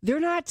 They're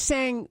just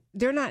saying,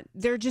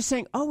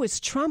 oh,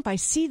 it's Trump. I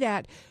see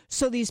that.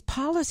 So these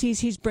policies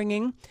he's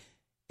bringing,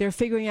 they're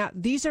figuring out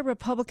these are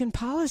Republican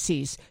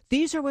policies.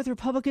 These are what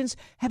Republicans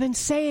have been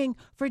saying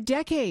for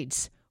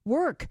decades.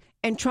 Work.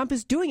 And Trump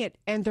is doing it,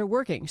 and they're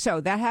working.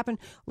 So that happened.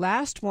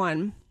 Last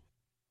one.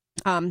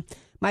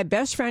 My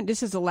best friend,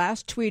 this is the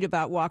last tweet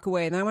about walk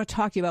away, and I want to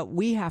talk to you about what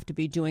we have to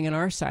be doing on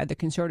our side, the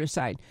conservative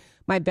side.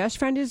 My best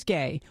friend is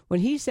gay. When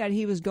he said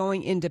he was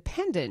going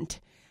independent,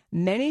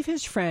 many of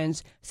his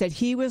friends said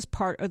he was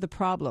part of the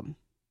problem.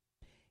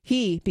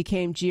 He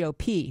became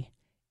GOP,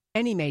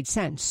 and he made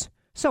sense.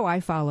 So I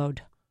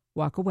followed.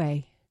 Walk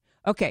away.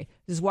 Okay,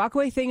 this walk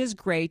away thing is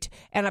great,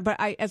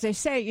 as I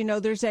say,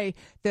 there's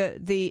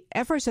the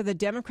efforts of the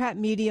Democrat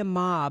media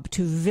mob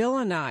to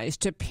villainize,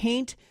 to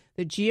paint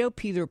the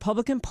GOP, the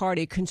Republican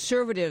Party,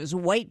 conservatives,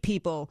 white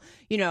people,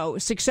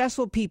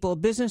 successful people,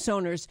 business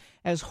owners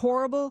as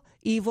horrible,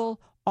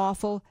 evil,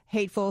 awful,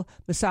 hateful,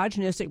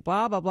 misogynistic,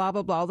 blah blah blah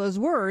blah blah. Those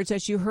words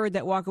that you heard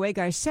that walk away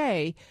guy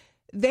say,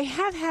 they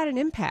have had an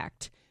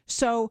impact.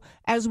 So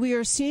as we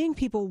are seeing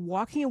people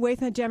walking away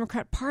from the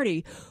Democrat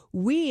Party,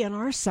 we on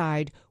our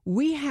side,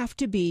 we have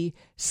to be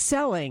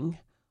selling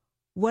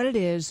what it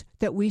is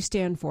that we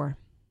stand for.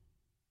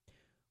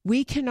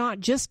 We cannot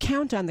just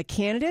count on the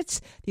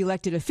candidates, the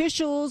elected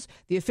officials,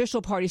 the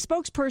official party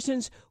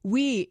spokespersons.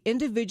 We,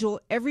 individual,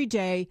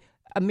 everyday,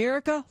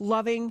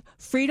 America-loving,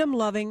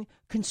 freedom-loving,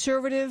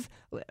 conservative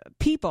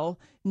people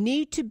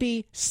need to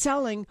be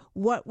selling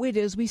what it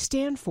is we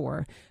stand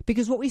for.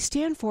 Because what we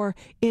stand for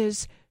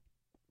is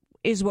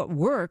is what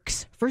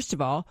works. First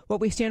of all, what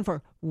we stand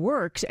for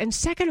works. And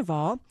second of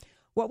all,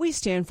 what we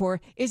stand for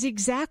is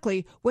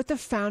exactly what the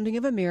founding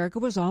of America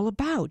was all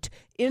about.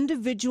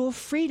 Individual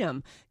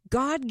freedom,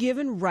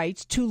 God-given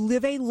rights to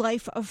live a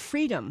life of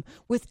freedom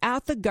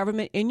without the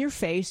government in your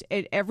face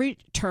at every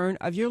turn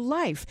of your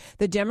life.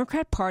 The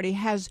Democrat Party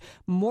has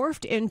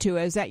morphed into,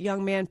 as that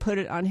young man put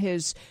it on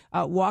his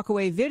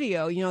walkaway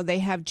video, they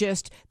have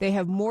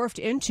morphed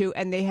into,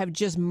 and they have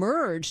just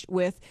merged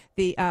with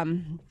the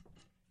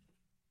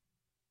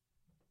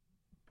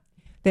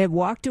they have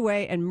walked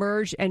away and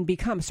merged and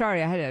become,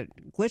 sorry, I had a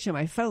glitch on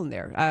my phone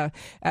there,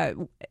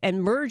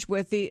 and merged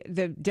with the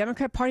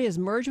Democrat Party has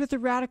merged with the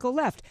radical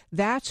left.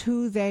 That's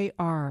who they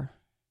are.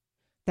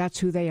 That's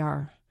who they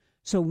are.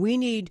 So we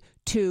need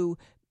to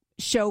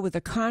show with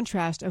a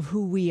contrast of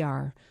who we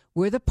are.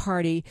 We're the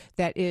party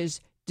that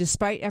is,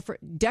 despite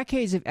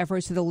decades of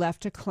efforts to the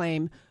left to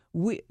claim,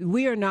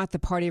 we are not the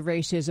party of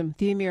racism.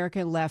 The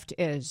American left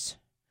is.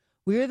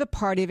 We are the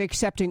party of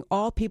accepting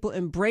all people,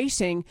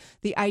 embracing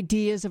the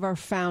ideas of our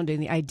founding,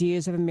 the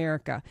ideas of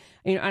America.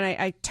 And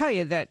I tell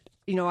you that,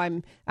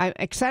 I'm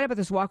excited about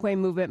this walkaway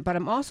movement, but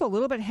I'm also a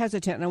little bit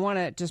hesitant, and I want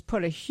to just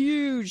put a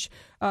huge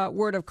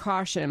word of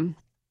caution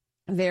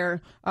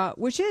there,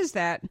 which is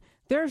that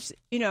there's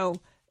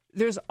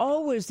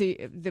always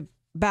the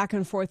back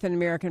and forth in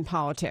American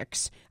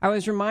politics. I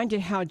was reminded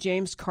how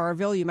James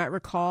Carville, you might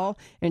recall,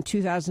 in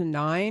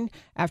 2009,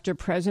 after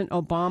President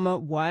Obama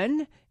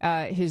won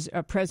his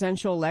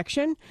presidential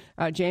election,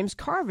 James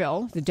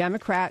Carville, the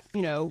Democrat,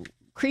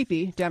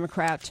 creepy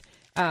Democrat,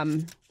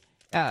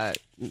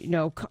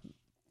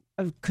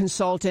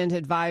 consultant,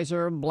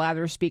 advisor,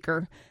 blather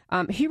speaker,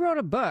 he wrote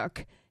a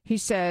book. He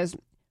says,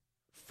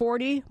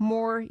 40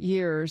 more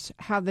years,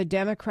 how the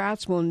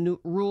Democrats will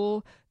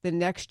rule the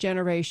next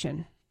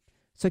generation.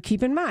 So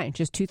keep in mind,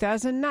 just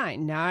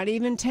 2009, not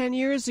even 10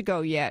 years ago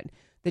yet,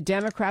 the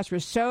Democrats were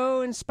so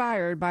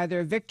inspired by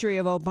their victory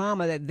of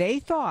Obama that they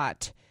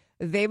thought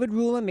they would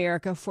rule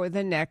America for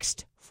the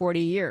next 40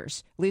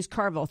 years. At least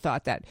Carville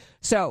thought that.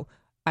 So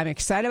I'm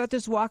excited about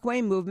this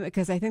walkaway movement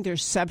because I think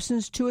there's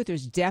substance to it,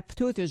 there's depth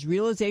to it, there's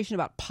realization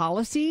about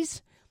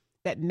policies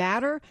that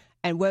matter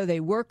and whether they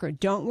work or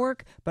don't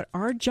work. But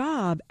our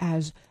job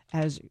as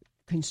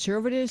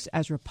conservatives,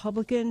 as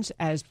Republicans,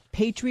 as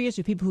patriots,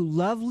 as people who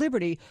love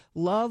liberty,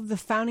 love the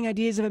founding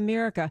ideas of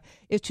America,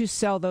 is to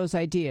sell those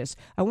ideas.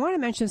 I want to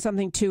mention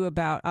something, too,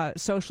 about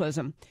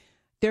socialism.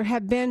 There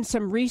have been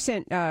some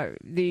recent,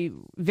 the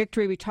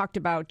victory we talked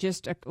about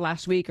just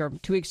last week or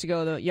 2 weeks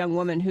ago, the young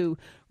woman who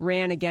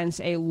ran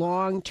against a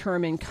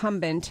long-term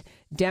incumbent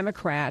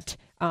Democrat.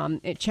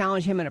 It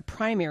challenged him in a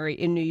primary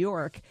in New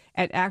York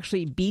and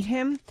actually beat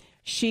him.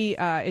 She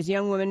is a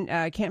young woman.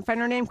 Can't find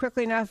her name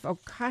quickly enough.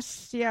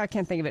 Ocasio, I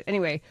can't think of it.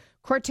 Anyway,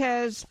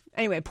 Cortez.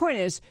 Anyway, point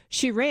is,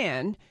 she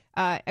ran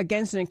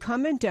against an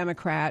incumbent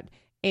Democrat,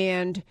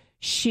 and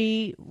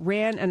she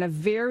ran on a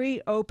very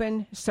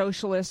open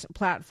socialist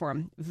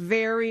platform.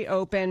 Very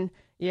open.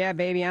 Yeah,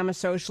 baby, I'm a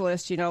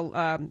socialist.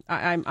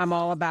 I'm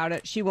all about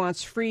it. She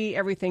wants free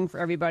everything for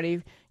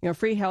everybody.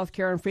 Free health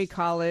care and free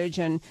college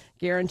and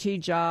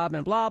guaranteed job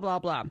and blah blah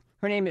blah.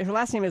 Her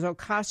last name is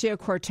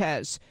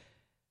Ocasio-Cortez.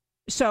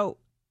 So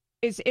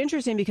it's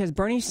interesting because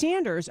Bernie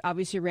Sanders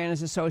obviously ran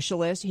as a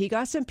socialist. He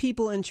got some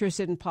people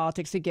interested in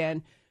politics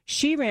again.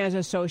 She ran as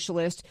a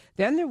socialist.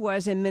 Then there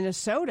was in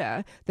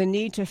Minnesota the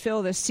need to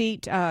fill the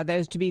seat that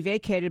is to be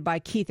vacated by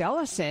Keith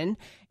Ellison.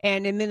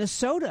 And in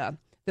Minnesota,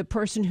 the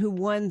person who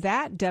won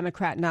that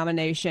Democrat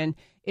nomination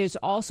is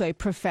also a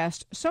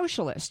professed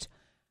socialist.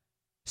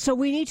 So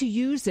we need to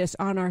use this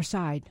on our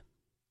side.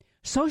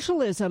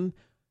 Socialism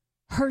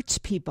hurts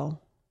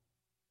people,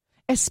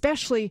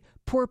 especially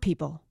poor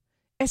people.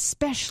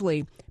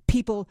 Especially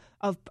people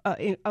of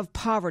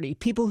poverty,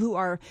 people who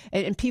are,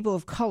 and people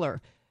of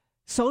color.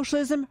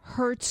 Socialism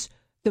hurts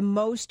the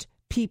most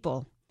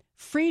people.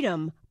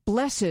 Freedom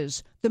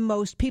blesses the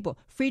most people.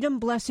 Freedom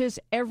blesses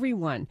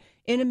everyone.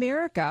 In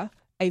America,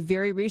 a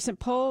very recent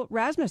poll,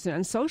 Rasmussen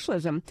on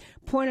socialism,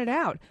 pointed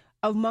out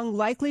among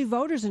likely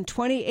voters in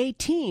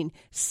 2018,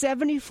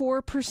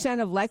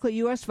 74% of likely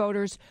U.S.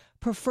 voters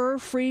prefer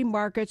free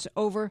markets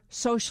over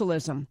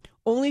socialism.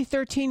 Only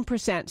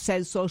 13%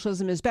 says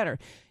socialism is better.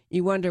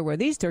 You wonder where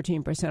these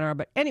 13% are.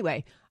 But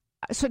anyway,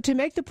 so to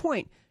make the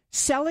point,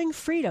 selling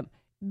freedom,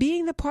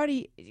 being the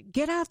party,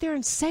 get out there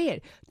and say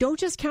it. Don't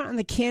just count on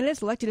the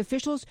candidates, elected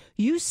officials.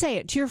 You say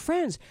it to your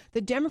friends.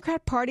 The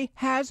Democrat Party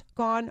has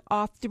gone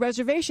off the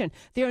reservation.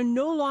 They are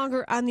no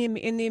longer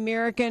in the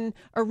American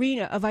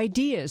arena of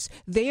ideas.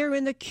 They are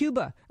in the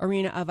Cuba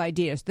arena of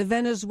ideas, the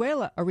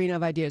Venezuela arena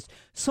of ideas.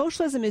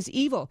 Socialism is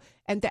evil,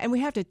 and we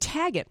have to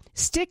tag it,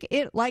 stick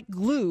it like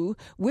glue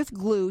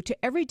to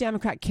every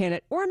Democrat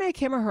candidate, or make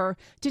him or her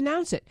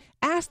denounce it.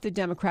 Ask the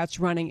Democrats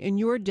running in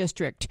your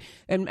district.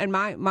 And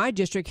my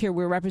district here,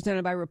 we're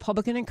represented by a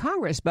Republican in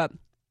Congress, but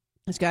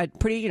it's got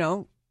pretty,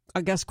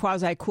 I guess,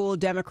 quasi-cool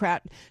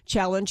Democrat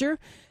challenger.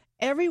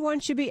 Everyone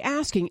should be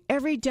asking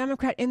every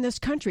Democrat in this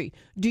country,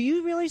 do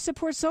you really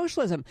support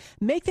socialism?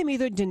 Make them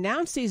either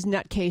denounce these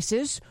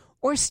nutcases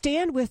or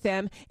stand with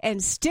them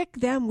and stick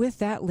them with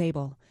that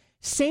label.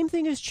 Same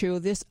thing is true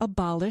of this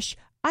abolish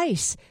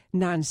ICE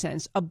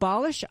nonsense.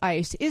 Abolish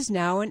ICE is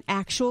now an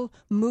actual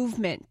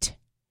movement.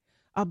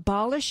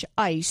 Abolish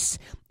ICE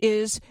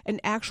is an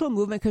actual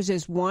movement because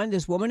there's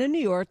this woman in New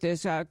York,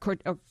 there's I'm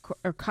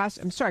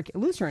sorry, I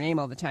lose her name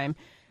all the time,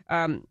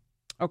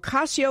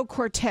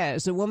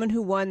 Ocasio-Cortez, the woman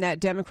who won that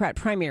Democrat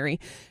primary.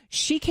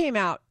 She came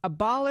out,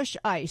 abolish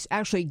ICE,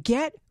 actually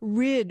get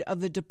rid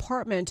of the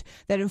department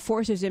that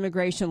enforces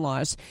immigration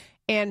laws.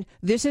 And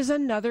this is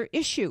another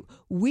issue.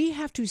 We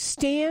have to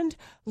stand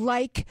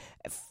up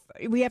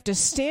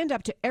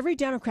to every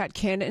Democrat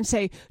candidate and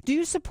say, do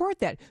you support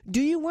that? Do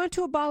you want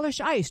to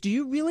abolish ICE? Do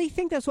you really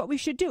think that's what we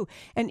should do?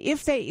 And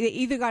if they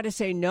either got to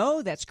say,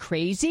 no, that's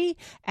crazy,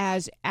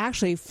 as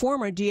actually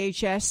former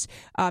DHS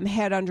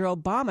head under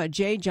Obama,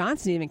 Jay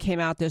Johnson, even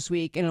came out this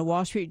week in a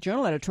Wall Street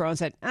Journal editorial and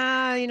said,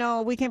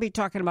 we can't be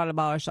talking about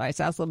abolish ICE.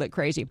 That's a little bit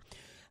crazy.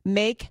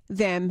 Make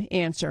them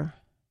answer.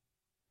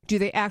 Do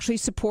they actually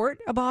support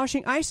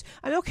abolishing ICE?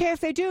 I'm okay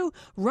if they do.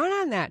 Run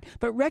on that.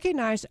 But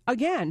recognize,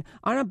 again,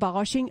 on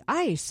abolishing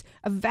ICE,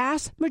 a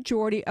vast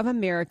majority of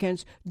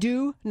Americans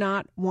do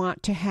not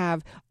want to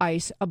have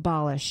ICE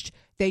abolished.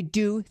 They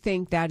do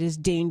think that is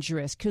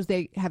dangerous because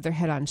they have their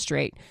head on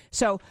straight.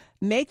 So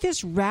make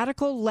this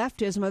radical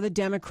leftism of the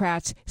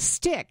Democrats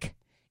stick.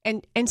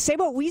 And say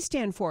what we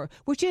stand for,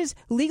 which is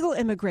legal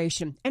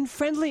immigration and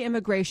friendly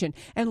immigration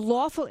and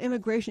lawful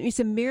immigration meets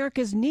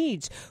America's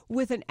needs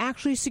with an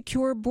actually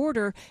secure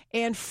border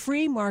and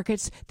free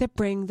markets that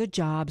bring the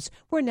jobs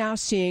we're now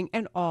seeing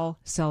and all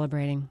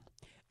celebrating.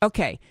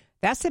 Okay,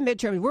 that's the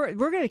midterm. We're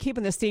going to keep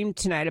on this theme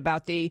tonight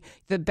about the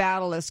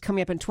battle that's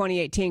coming up in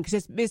 2018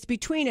 because it's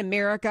between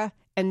America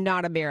and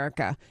not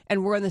America,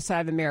 and we're on the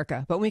side of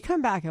America. But when we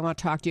come back, I want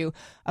to talk to you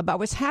about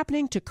what's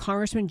happening to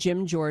Congressman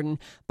Jim Jordan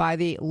by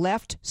the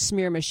left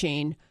smear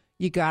machine.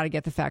 You got to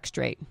get the facts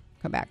straight.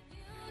 Come back.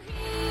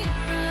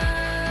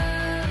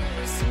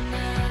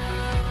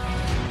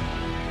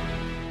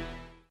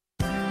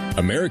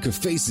 America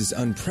faces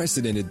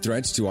unprecedented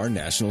threats to our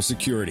national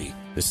security.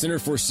 The Center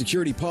for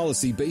Security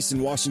Policy, based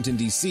in Washington,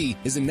 D.C.,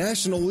 is a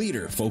national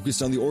leader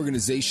focused on the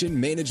organization,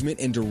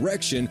 management, and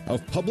direction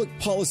of public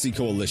policy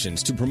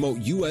coalitions to promote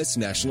U.S.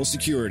 national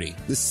security.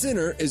 The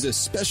center is a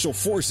special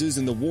forces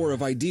in the war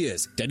of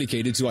ideas,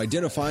 dedicated to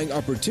identifying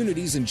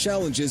opportunities and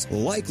challenges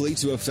likely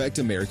to affect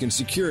American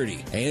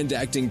security, and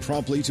acting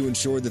promptly to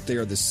ensure that they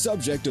are the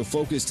subject of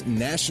focused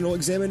national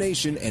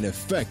examination and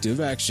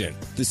effective action.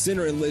 The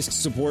center enlists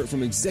support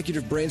from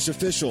executive branch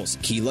officials,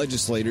 key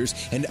legislators,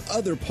 and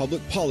other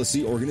public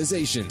policy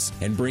organizations,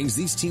 and brings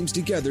these teams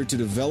together to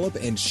develop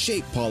and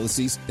shape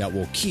policies that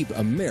will keep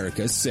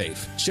America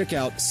safe. Check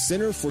out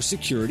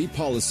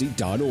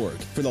centerforsecuritypolicy.org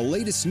for the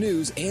latest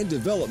news and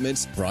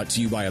developments brought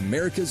to you by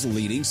America's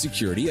leading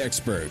security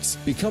experts.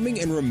 Becoming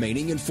and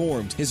remaining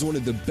informed is one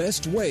of the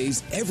best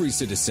ways every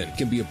citizen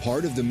can be a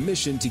part of the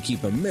mission to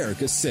keep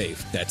America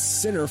safe. That's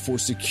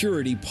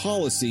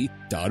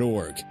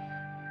centerforsecuritypolicy.org.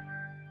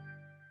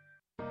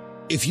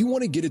 If you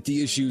want to get at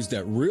the issues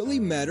that really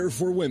matter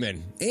for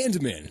women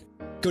and men,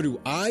 go to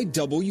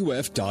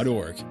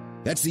IWF.org.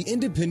 That's the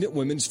Independent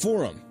Women's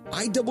Forum.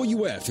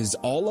 IWF is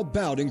all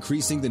about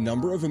increasing the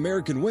number of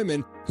American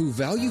women who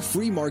value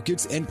free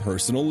markets and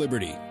personal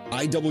liberty.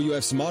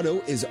 IWF's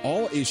motto is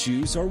all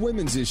issues are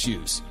women's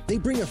issues. They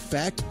bring a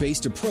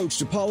fact-based approach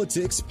to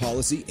politics,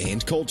 policy,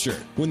 and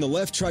culture. When the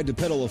left tried to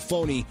peddle a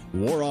phony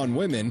war on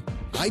women,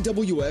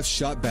 IWF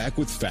shot back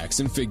with facts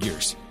and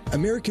figures.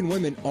 American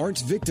women aren't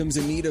victims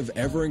in need of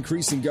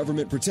ever-increasing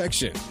government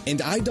protection, and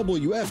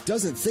IWF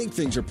doesn't think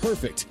things are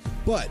perfect,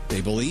 but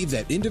they believe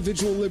that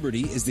individual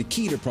liberty is the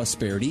key to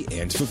prosperity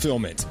and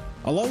fulfillment.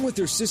 Along with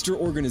their sister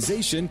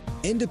organization,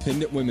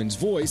 Independent Women's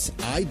Voice,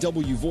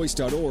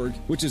 IWVoice.org,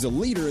 which is a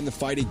leader in the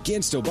fight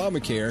against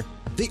Obamacare,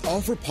 they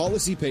offer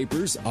policy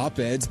papers,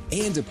 op-eds,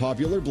 and a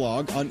popular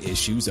blog on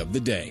issues of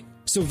the day.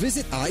 So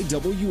visit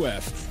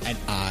IWF at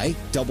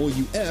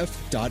IWF.org.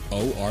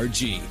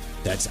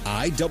 That's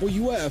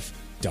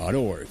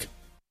IWF.org.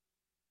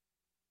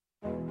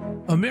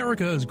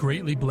 America is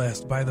greatly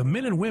blessed by the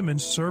men and women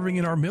serving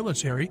in our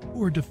military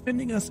who are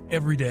defending us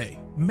every day,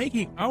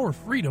 making our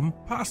freedom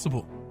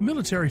possible.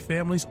 Military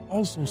families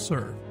also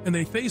serve, and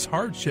they face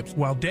hardships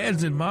while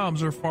dads and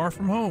moms are far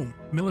from home.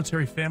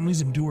 Military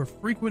families endure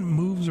frequent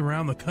moves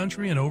around the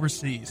country and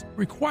overseas,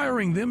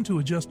 requiring them to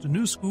adjust to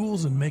new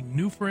schools and make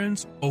new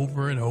friends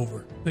over and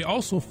over. They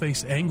also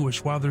face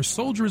anguish while their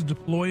soldiers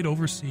deployed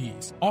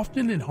overseas,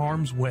 often in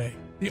harm's way.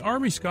 The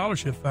Army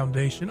Scholarship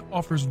Foundation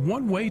offers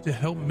one way to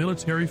help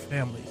military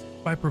families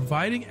by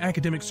providing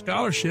academic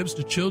scholarships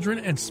to children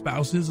and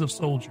spouses of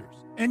soldiers.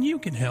 And you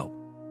can help.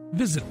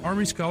 Visit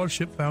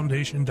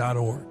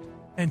ArmyScholarshipFoundation.org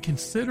and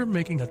consider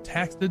making a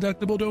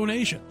tax-deductible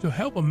donation to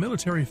help a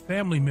military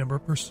family member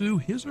pursue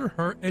his or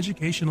her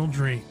educational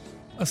dreams.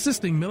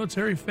 Assisting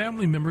military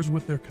family members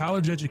with their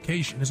college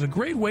education is a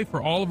great way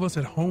for all of us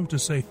at home to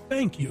say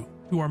thank you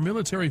to our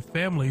military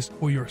families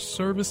for your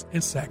service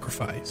and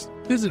sacrifice.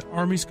 Visit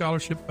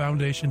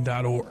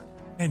ArmyScholarshipFoundation.org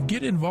and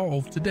get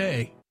involved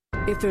today.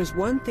 If there's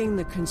one thing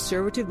the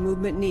conservative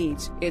movement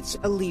needs, it's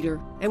a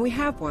leader. And we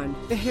have one,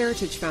 the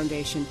Heritage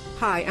Foundation.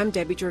 Hi, I'm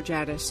Debbie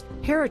Georgatos.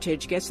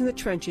 Heritage gets in the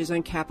trenches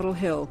on Capitol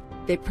Hill.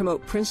 They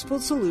promote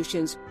principled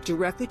solutions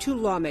directly to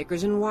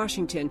lawmakers in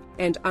Washington,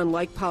 and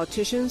unlike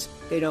politicians,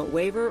 they don't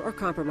waver or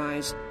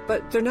compromise.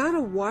 But they're not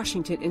a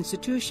Washington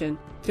institution.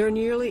 There are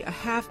nearly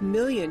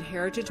 500,000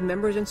 Heritage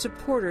members and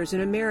supporters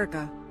in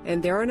America,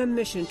 and they're on a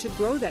mission to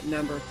grow that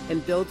number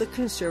and build the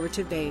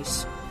conservative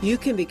base. You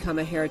can become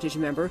a Heritage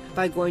member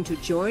by going to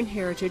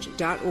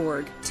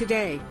joinheritage.org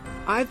today.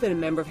 I've been a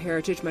member of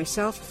Heritage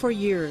myself for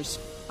years.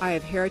 I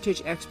have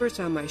Heritage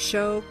experts on my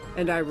show,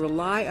 and I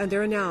rely on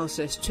their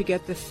analysis to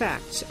get the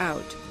facts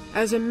out.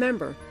 As a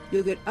member,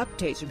 you'll get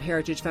updates from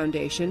Heritage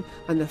Foundation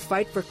on the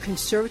fight for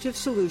conservative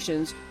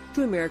solutions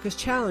to America's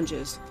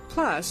challenges.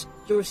 Plus,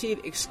 you'll receive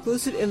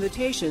exclusive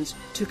invitations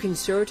to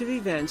conservative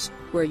events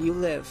where you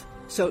live.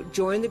 So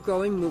join the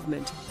growing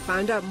movement.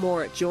 Find out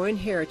more at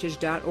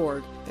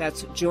joinheritage.org.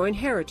 That's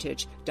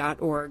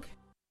joinheritage.org.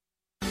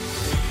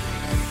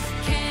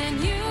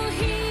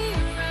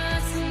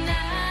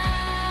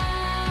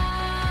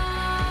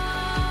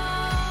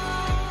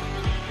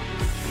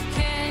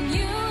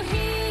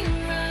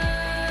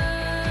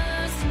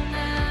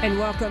 And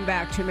welcome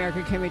back to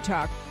America Can We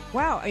Talk.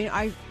 Wow,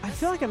 I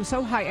feel like I'm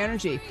so high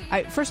energy.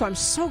 First of all, I'm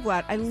so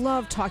glad. I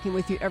love talking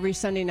with you every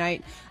Sunday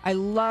night. I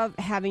love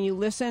having you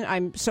listen.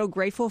 I'm so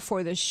grateful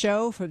for this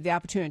show, for the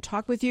opportunity to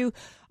talk with you.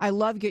 I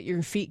love getting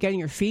your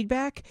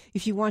feedback.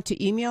 If you want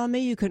to email me,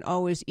 you can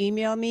always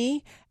email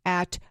me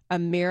at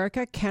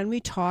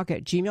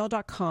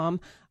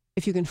americacanwetalk@gmail.com.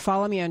 If you can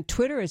follow me on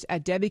Twitter, it's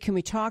at Debbie Can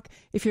We Talk.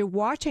 If you're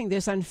watching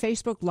this on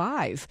Facebook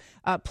Live,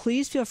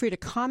 please feel free to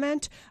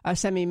comment,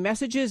 send me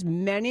messages.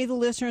 Many of the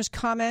listeners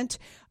comment,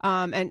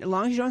 and as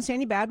long as you don't say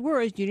any bad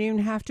words, you don't even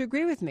have to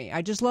agree with me.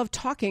 I just love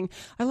talking.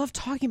 I love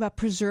talking about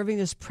preserving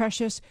this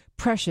precious,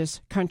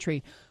 precious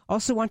country.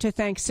 Also want to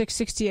thank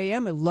 660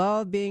 AM. I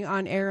love being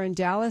on air in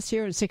Dallas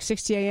here at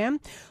 660 AM.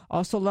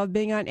 Also love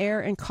being on air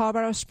in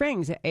Colorado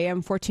Springs at AM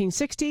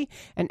 1460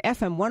 and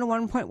FM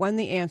 101.1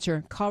 The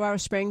Answer. Colorado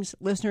Springs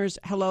listeners,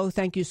 hello.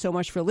 Thank you so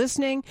much for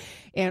listening.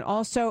 And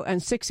also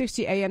on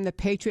 660 AM, The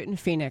Patriot in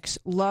Phoenix.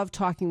 Love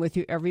talking with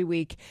you every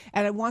week.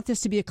 And I want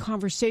this to be a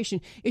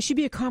conversation. It should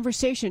be a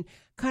conversation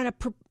kind of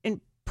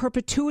in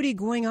perpetuity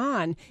going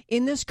on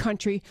in this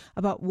country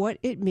about what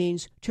it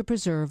means to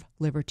preserve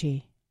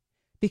liberty.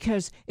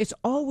 Because it's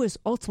always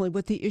ultimately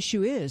what the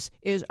issue is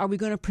are we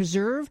going to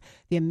preserve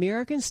the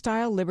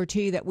American-style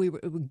liberty that we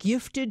were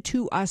gifted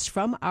to us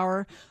from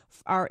our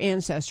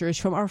ancestors,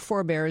 from our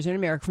forebears in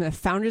America, from the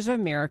founders of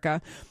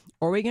America,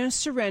 or are we going to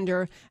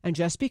surrender and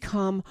just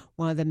become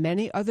one of the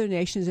many other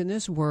nations in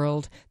this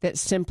world that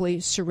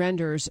simply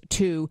surrenders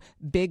to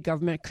big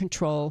government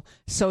control,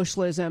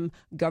 socialism,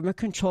 government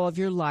control of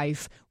your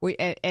life,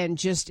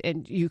 and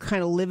you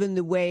kind of live in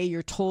the way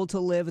you're told to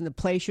live, in the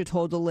place you're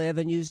told to live,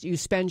 and you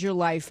spend your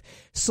life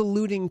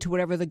saluting to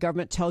whatever the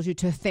government tells you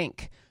to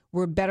think.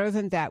 We're better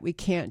than that. We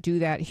can't do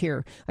that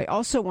here. I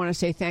also want to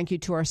say thank you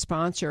to our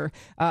sponsor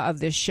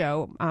of this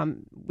show.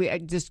 I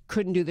just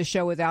couldn't do the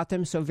show without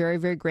them, so very,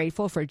 very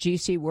grateful for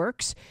GC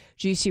Works.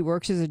 GC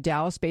Works is a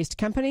Dallas-based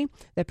company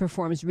that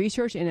performs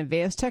research in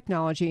advanced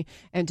technology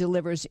and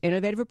delivers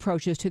innovative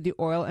approaches to the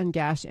oil and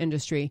gas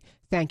industry.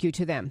 Thank you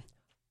to them.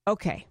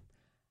 Okay.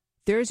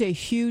 There's a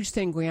huge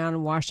thing going on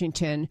in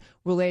Washington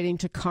relating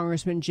to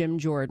Congressman Jim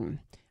Jordan.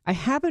 I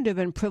happen to have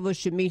been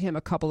privileged to meet him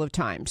a couple of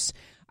times.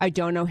 I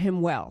don't know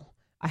him well.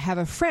 I have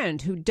a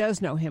friend who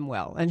does know him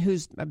well and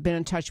who's been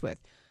in touch with.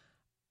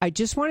 I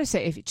just want to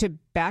say, to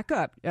back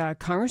up,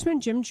 Congressman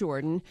Jim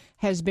Jordan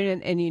has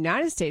been in the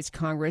United States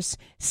Congress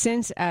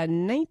since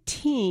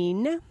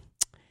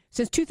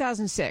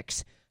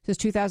 2006. Since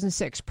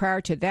 2006.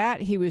 Prior to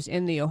that, he was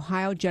in the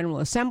Ohio General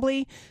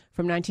Assembly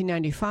from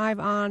 1995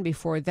 on.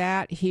 Before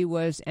that, he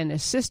was an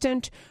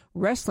assistant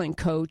wrestling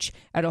coach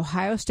at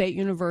Ohio State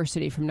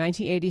University from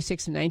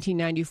 1986 to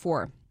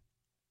 1994.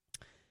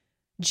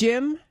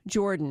 Jim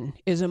Jordan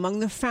is among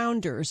the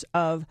founders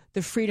of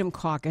the Freedom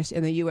Caucus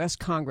in the U.S.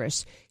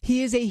 Congress.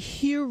 He is a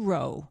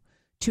hero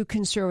to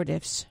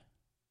conservatives.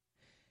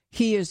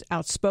 He is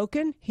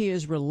outspoken. He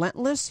is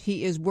relentless.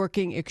 He is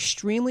working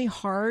extremely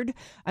hard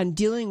on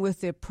dealing with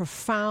the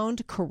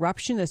profound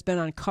corruption that's been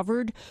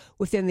uncovered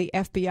within the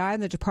FBI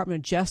and the Department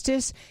of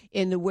Justice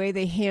in the way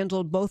they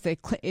handled both the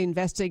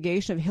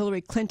investigation of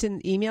Hillary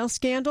Clinton email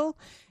scandal,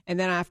 and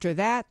then after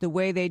that, the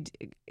way they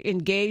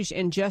engaged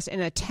in just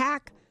an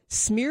attack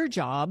smear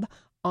job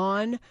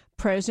on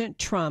President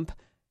Trump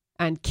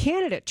and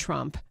candidate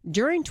Trump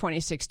during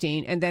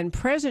 2016, and then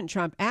President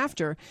Trump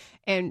after.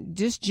 And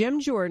this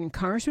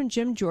Congressman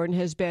Jim Jordan,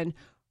 has been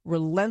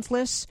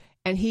relentless,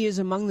 and he is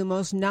among the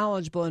most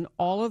knowledgeable in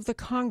all of the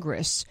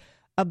Congress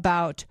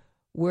about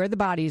where the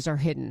bodies are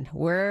hidden,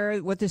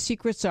 what the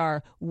secrets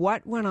are,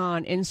 what went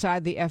on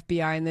inside the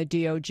FBI and the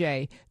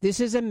DOJ. This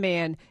is a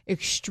man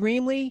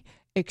extremely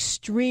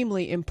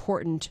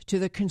important to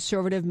the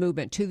conservative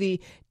movement,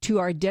 to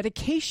our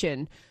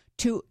dedication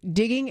to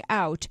digging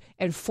out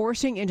and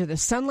forcing into the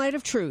sunlight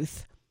of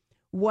truth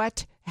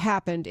what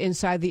happened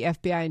inside the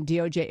FBI and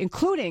DOJ,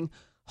 including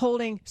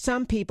holding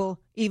some people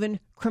even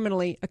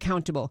criminally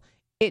accountable.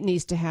 It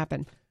needs to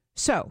happen.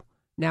 So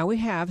now we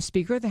have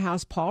Speaker of the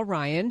House Paul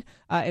Ryan,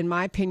 in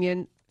my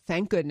opinion,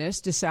 thank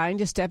goodness, deciding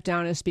to step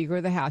down as Speaker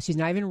of the House. He's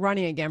not even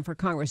running again for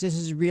Congress. This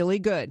is really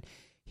good.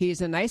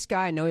 He's a nice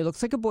guy. I know he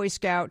looks like a Boy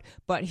Scout,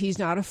 but he's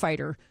not a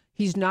fighter.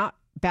 He's not.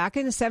 Back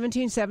in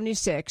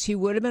 1776, he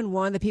would have been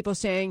one of the people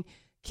saying,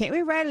 can't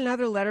we write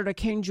another letter to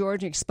King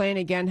George and explain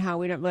again how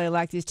we don't really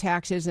like these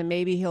taxes? And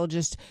maybe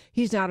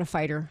he's not a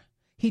fighter.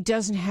 He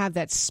doesn't have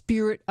that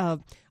spirit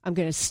of, I'm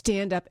going to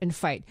stand up and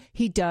fight.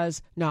 He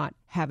does not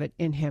have it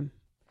in him.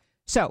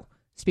 So,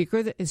 Speaker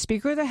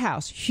of the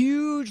House,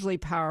 hugely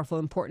powerful,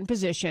 important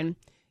position,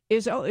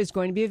 is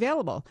going to be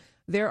available.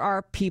 There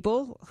are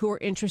people who are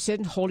interested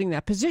in holding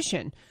that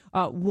position.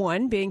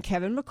 One being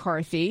Kevin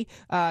McCarthy.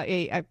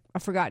 I've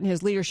forgotten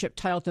his leadership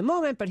title at the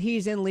moment, but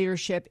he's in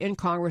leadership in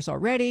Congress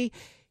already.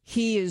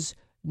 He is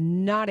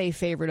not a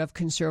favorite of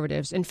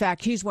conservatives. In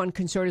fact, he's one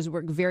conservatives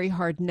work very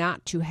hard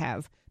not to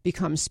have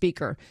become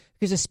Speaker,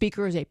 because a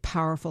Speaker is a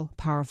powerful,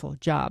 powerful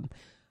job.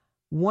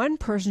 One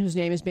person whose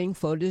name is being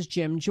floated is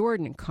Jim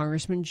Jordan,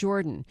 Congressman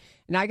Jordan.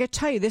 And I got to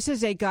tell you, this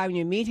is a guy, when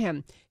you meet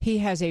him, he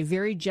has a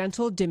very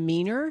gentle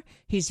demeanor.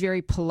 He's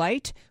very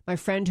polite. My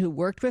friend who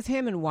worked with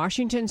him in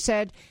Washington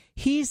said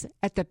he's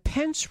at the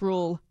Pence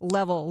rule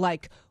level,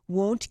 like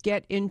won't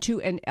get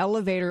into an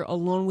elevator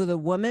alone with a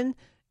woman.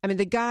 I mean,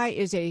 the guy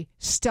is a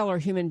stellar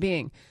human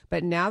being.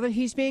 But now that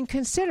he's being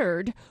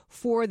considered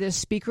for this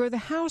Speaker of the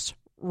House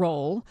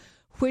role,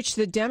 which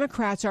the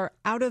Democrats are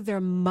out of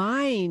their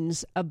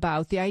minds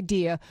about the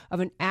idea of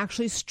an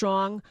actually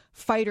strong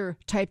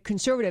fighter-type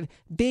conservative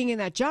being in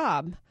that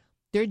job,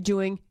 they're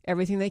doing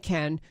everything they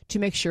can to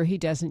make sure he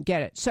doesn't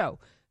get it. So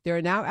there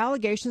are now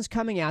allegations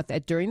coming out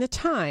that during the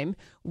time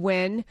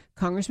when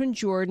Congressman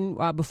Jordan,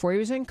 before he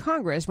was in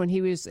Congress, when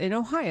he was in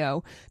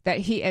Ohio, that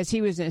as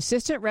he was an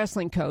assistant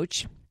wrestling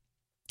coach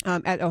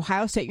at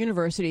Ohio State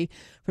University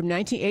from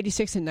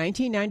 1986 to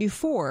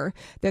 1994,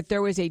 that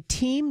there was a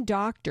team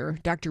doctor,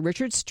 Dr.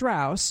 Richard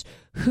Strauss,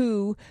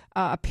 who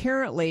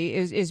apparently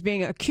is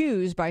being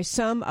accused by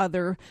some of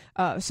the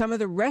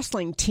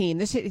wrestling team.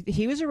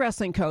 He was a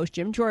wrestling coach.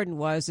 Jim Jordan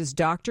was. This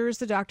doctor is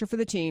the doctor for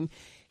the team.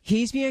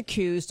 He's being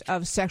accused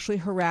of sexually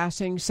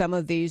harassing some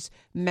of these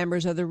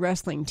members of the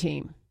wrestling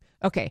team.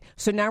 Okay,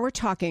 so now we're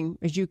talking,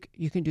 as you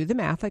can do the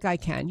math like I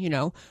can,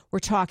 we're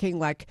talking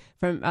like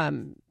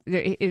from,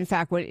 in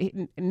fact,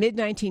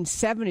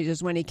 mid-1970s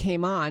is when he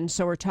came on,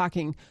 so we're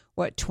talking,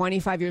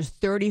 25 years,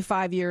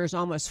 35 years,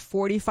 almost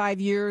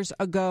 45 years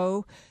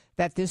ago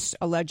that this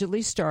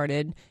allegedly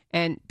started.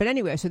 But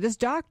anyway, so this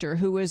doctor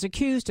who was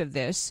accused of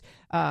this,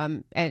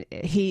 and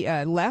he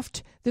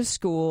left the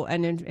school,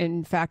 and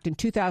in fact, in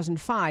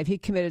 2005, he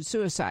committed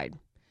suicide.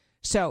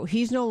 So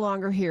he's no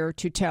longer here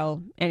to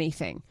tell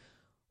anything.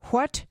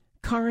 What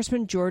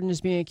Congressman Jordan is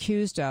being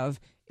accused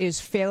of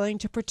is failing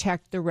to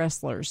protect the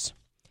wrestlers,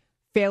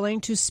 failing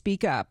to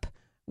speak up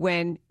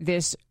when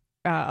this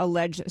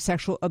alleged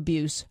sexual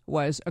abuse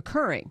was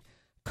occurring.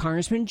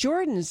 Congressman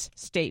Jordan's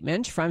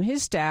statement from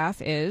his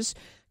staff is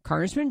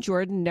Congressman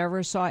Jordan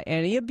never saw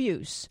any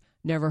abuse,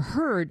 never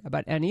heard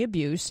about any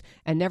abuse,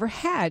 and never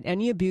had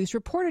any abuse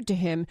reported to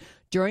him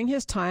during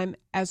his time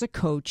as a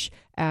coach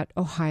at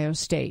Ohio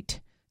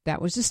State. That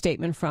was a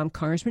statement from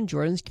Congressman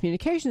Jordan's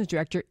communications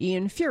director,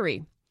 Ian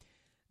Fury.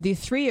 The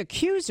three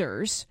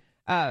accusers,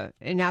 and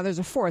now there's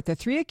a fourth, the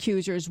three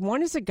accusers,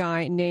 one is a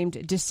guy named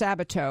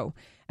DeSabato.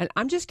 And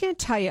I'm just going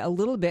to tell you a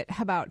little bit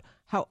about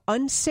how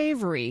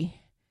unsavory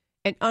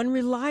and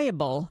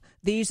unreliable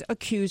these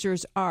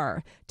accusers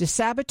are.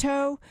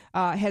 DeSabato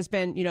has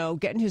been,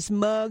 getting his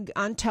mug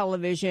on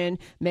television,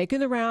 making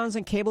the rounds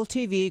on cable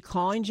TV,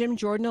 calling Jim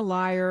Jordan a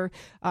liar,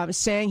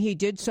 saying he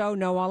did so,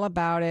 know all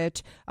about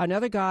it.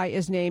 Another guy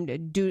is named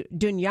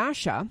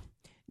Dunyasha,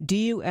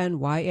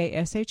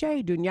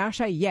 Dunyasha,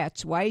 Dunyasha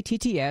Yetts,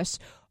 Yetts,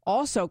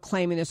 also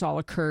claiming this all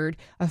occurred.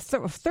 A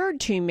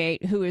third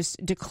teammate who is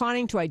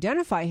declining to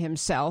identify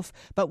himself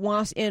but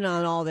wants in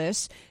on all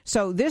this.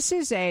 So these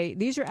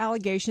are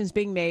allegations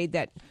being made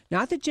that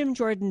not that Jim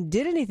Jordan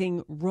did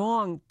anything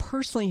wrong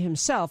personally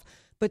himself,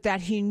 but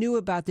that he knew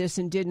about this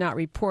and did not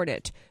report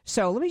it.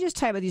 So let me just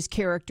tell you about these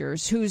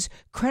characters whose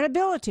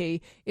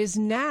credibility is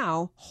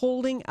now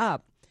holding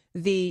up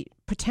the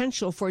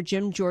potential for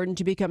Jim Jordan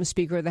to become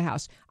Speaker of the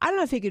House. I don't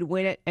know if he could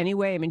win it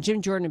anyway. I mean,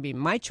 Jim Jordan would be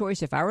my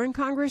choice if I were in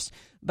Congress,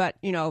 but,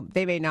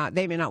 they may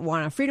not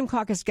want a Freedom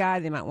Caucus guy.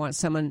 They might want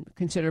someone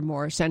considered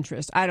more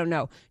centrist. I don't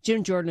know.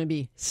 Jim Jordan would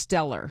be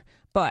stellar.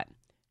 But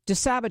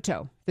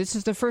DeSabato, this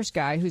is the first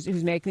guy who's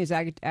making this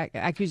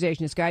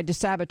accusation, this guy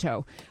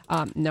DeSabato.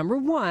 Number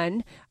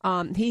one,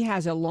 he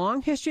has a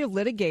long history of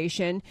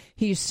litigation.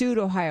 He sued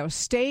Ohio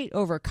State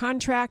over a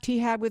contract he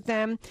had with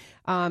them,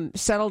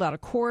 settled out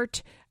of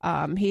court.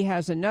 He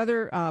has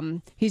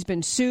he's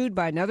been sued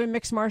by another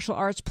mixed martial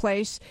arts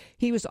place.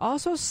 He was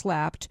also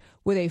slapped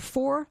with a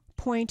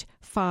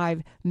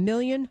 $4.5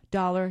 million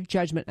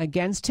judgment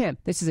against him.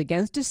 This is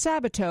against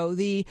DeSabato,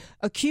 the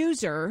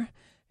accuser,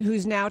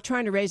 who's now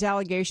trying to raise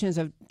allegations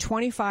of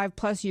 25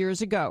 plus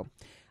years ago.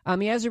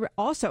 He has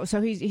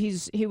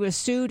he was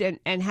sued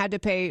and had to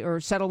pay or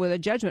settle with a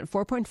judgment,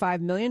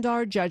 $4.5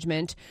 million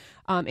judgment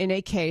in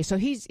a case. So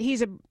he's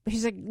a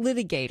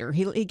litigator.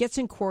 He gets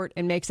in court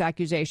and makes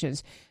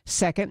accusations.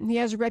 Second, he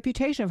has a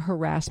reputation of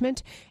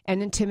harassment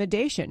and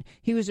intimidation.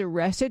 He was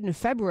arrested in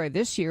February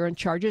this year on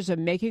charges of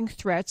making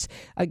threats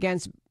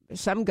against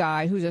some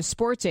guy who's a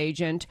sports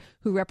agent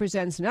who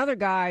represents another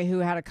guy who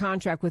had a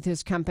contract with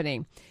his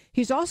company.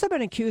 He's also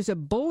been accused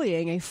of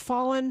bullying a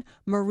fallen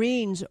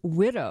Marine's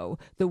widow.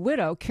 The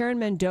widow, Karen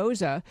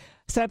Mendoza,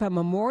 set up a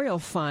memorial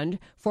fund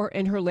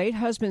in her late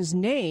husband's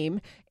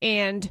name,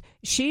 and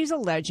she's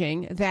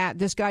alleging that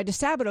this guy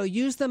DeSabato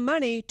used the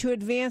money to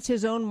advance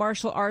his own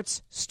martial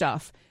arts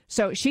stuff.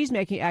 So she's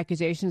making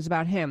accusations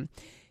about him.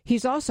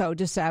 He's also,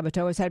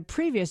 DeSabato has had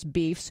previous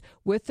beefs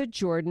with the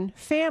Jordan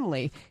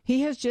family.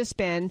 He has just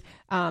been,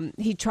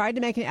 he tried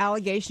to make an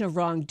allegation of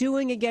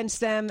wrongdoing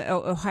against them.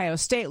 Ohio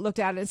State looked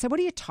at it and said,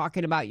 what are you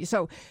talking about?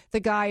 So the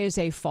guy is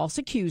a false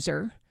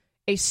accuser,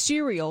 a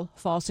serial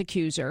false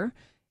accuser.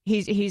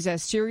 He's a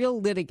serial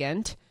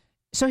litigant.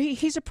 So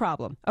he's a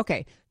problem.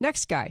 Okay,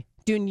 next guy,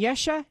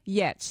 Dunyesha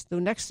Yetz,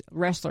 the next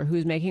wrestler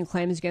who's making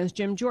claims against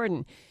Jim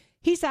Jordan.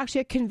 He's actually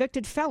a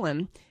convicted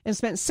felon and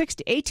spent 6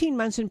 to 18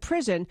 months in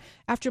prison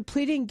after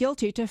pleading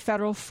guilty to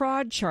federal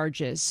fraud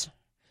charges.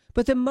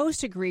 But the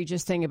most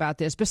egregious thing about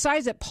this,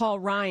 besides that Paul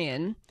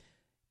Ryan,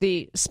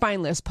 the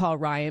spineless Paul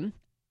Ryan,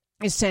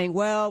 is saying,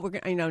 well,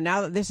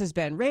 now that this has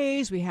been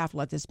raised, we have to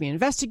let this be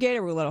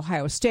investigated. We'll let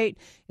Ohio State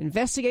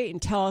investigate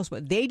and tell us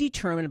what they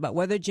determined about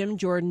whether Jim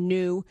Jordan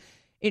knew,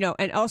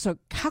 and also,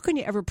 how can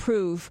you ever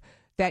prove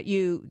that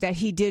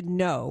he did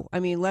know? I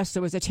mean, unless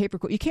there was a tape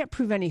record, you can't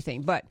prove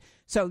anything. But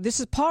so this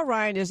is Paul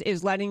Ryan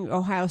is letting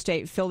Ohio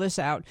State fill this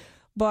out.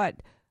 But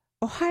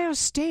Ohio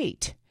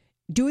State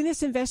doing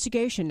this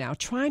investigation now,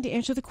 trying to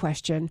answer the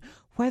question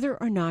whether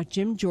or not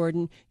Jim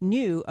Jordan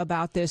knew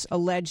about this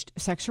alleged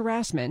sex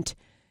harassment.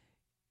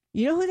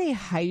 You know who they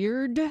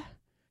hired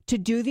to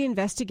do the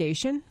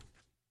investigation?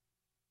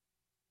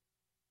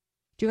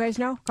 Do you guys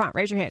know? Come on,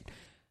 raise your hand.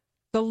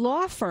 The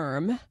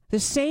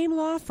same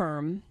law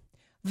firm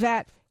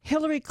that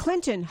Hillary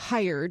Clinton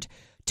hired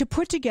to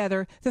put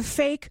together the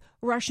fake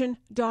Russian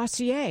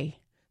dossier.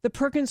 The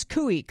Perkins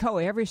Coie,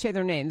 however you say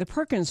their name, the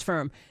Perkins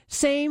firm.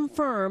 Same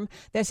firm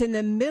that's in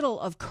the middle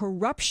of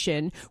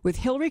corruption with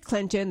Hillary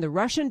Clinton, the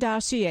Russian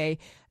dossier.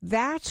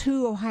 That's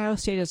who Ohio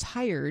State has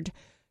hired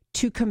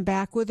to come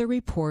back with a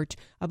report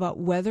about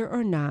whether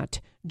or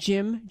not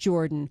Jim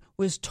Jordan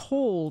was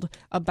told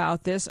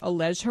about this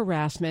alleged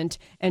harassment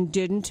and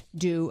didn't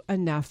do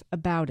enough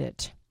about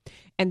it.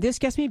 And this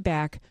gets me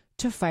back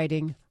to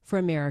fighting for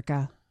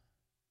America.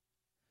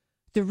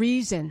 The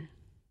reason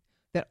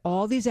that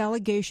all these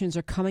allegations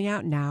are coming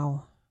out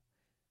now,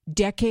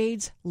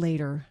 decades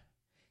later,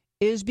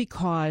 is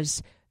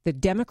because the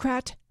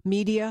Democrat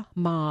media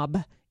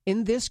mob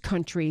in this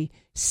country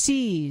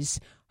sees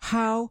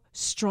how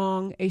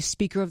strong a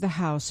Speaker of the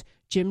House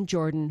Jim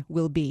Jordan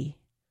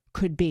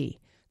could be.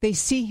 They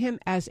see him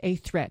as a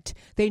threat.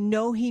 They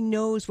know he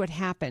knows what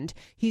happened.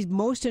 He's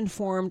most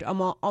informed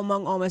among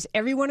almost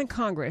everyone in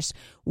Congress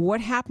what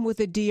happened with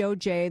the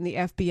DOJ and the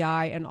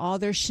FBI and all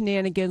their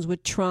shenanigans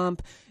with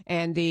Trump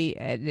and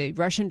the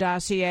Russian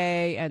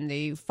dossier and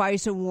the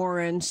FISA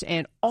warrants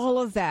and all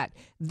of that.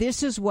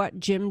 This is what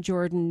Jim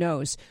Jordan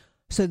knows.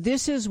 So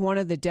this is one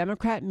of the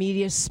Democrat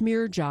media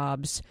smear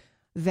jobs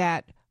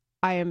that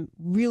I am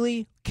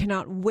really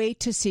cannot wait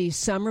to see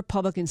some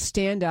Republicans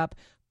stand up,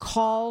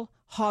 call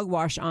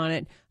hogwash on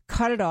it,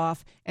 cut it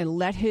off, and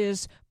let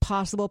his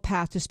possible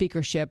path to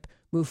speakership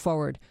move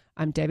forward.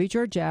 I'm Debbie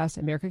Georgass,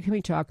 America Can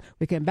We Talk.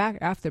 We come back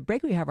after the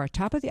break. We have our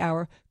top of the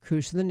hour,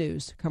 Cruise to the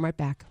News. Come right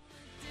back.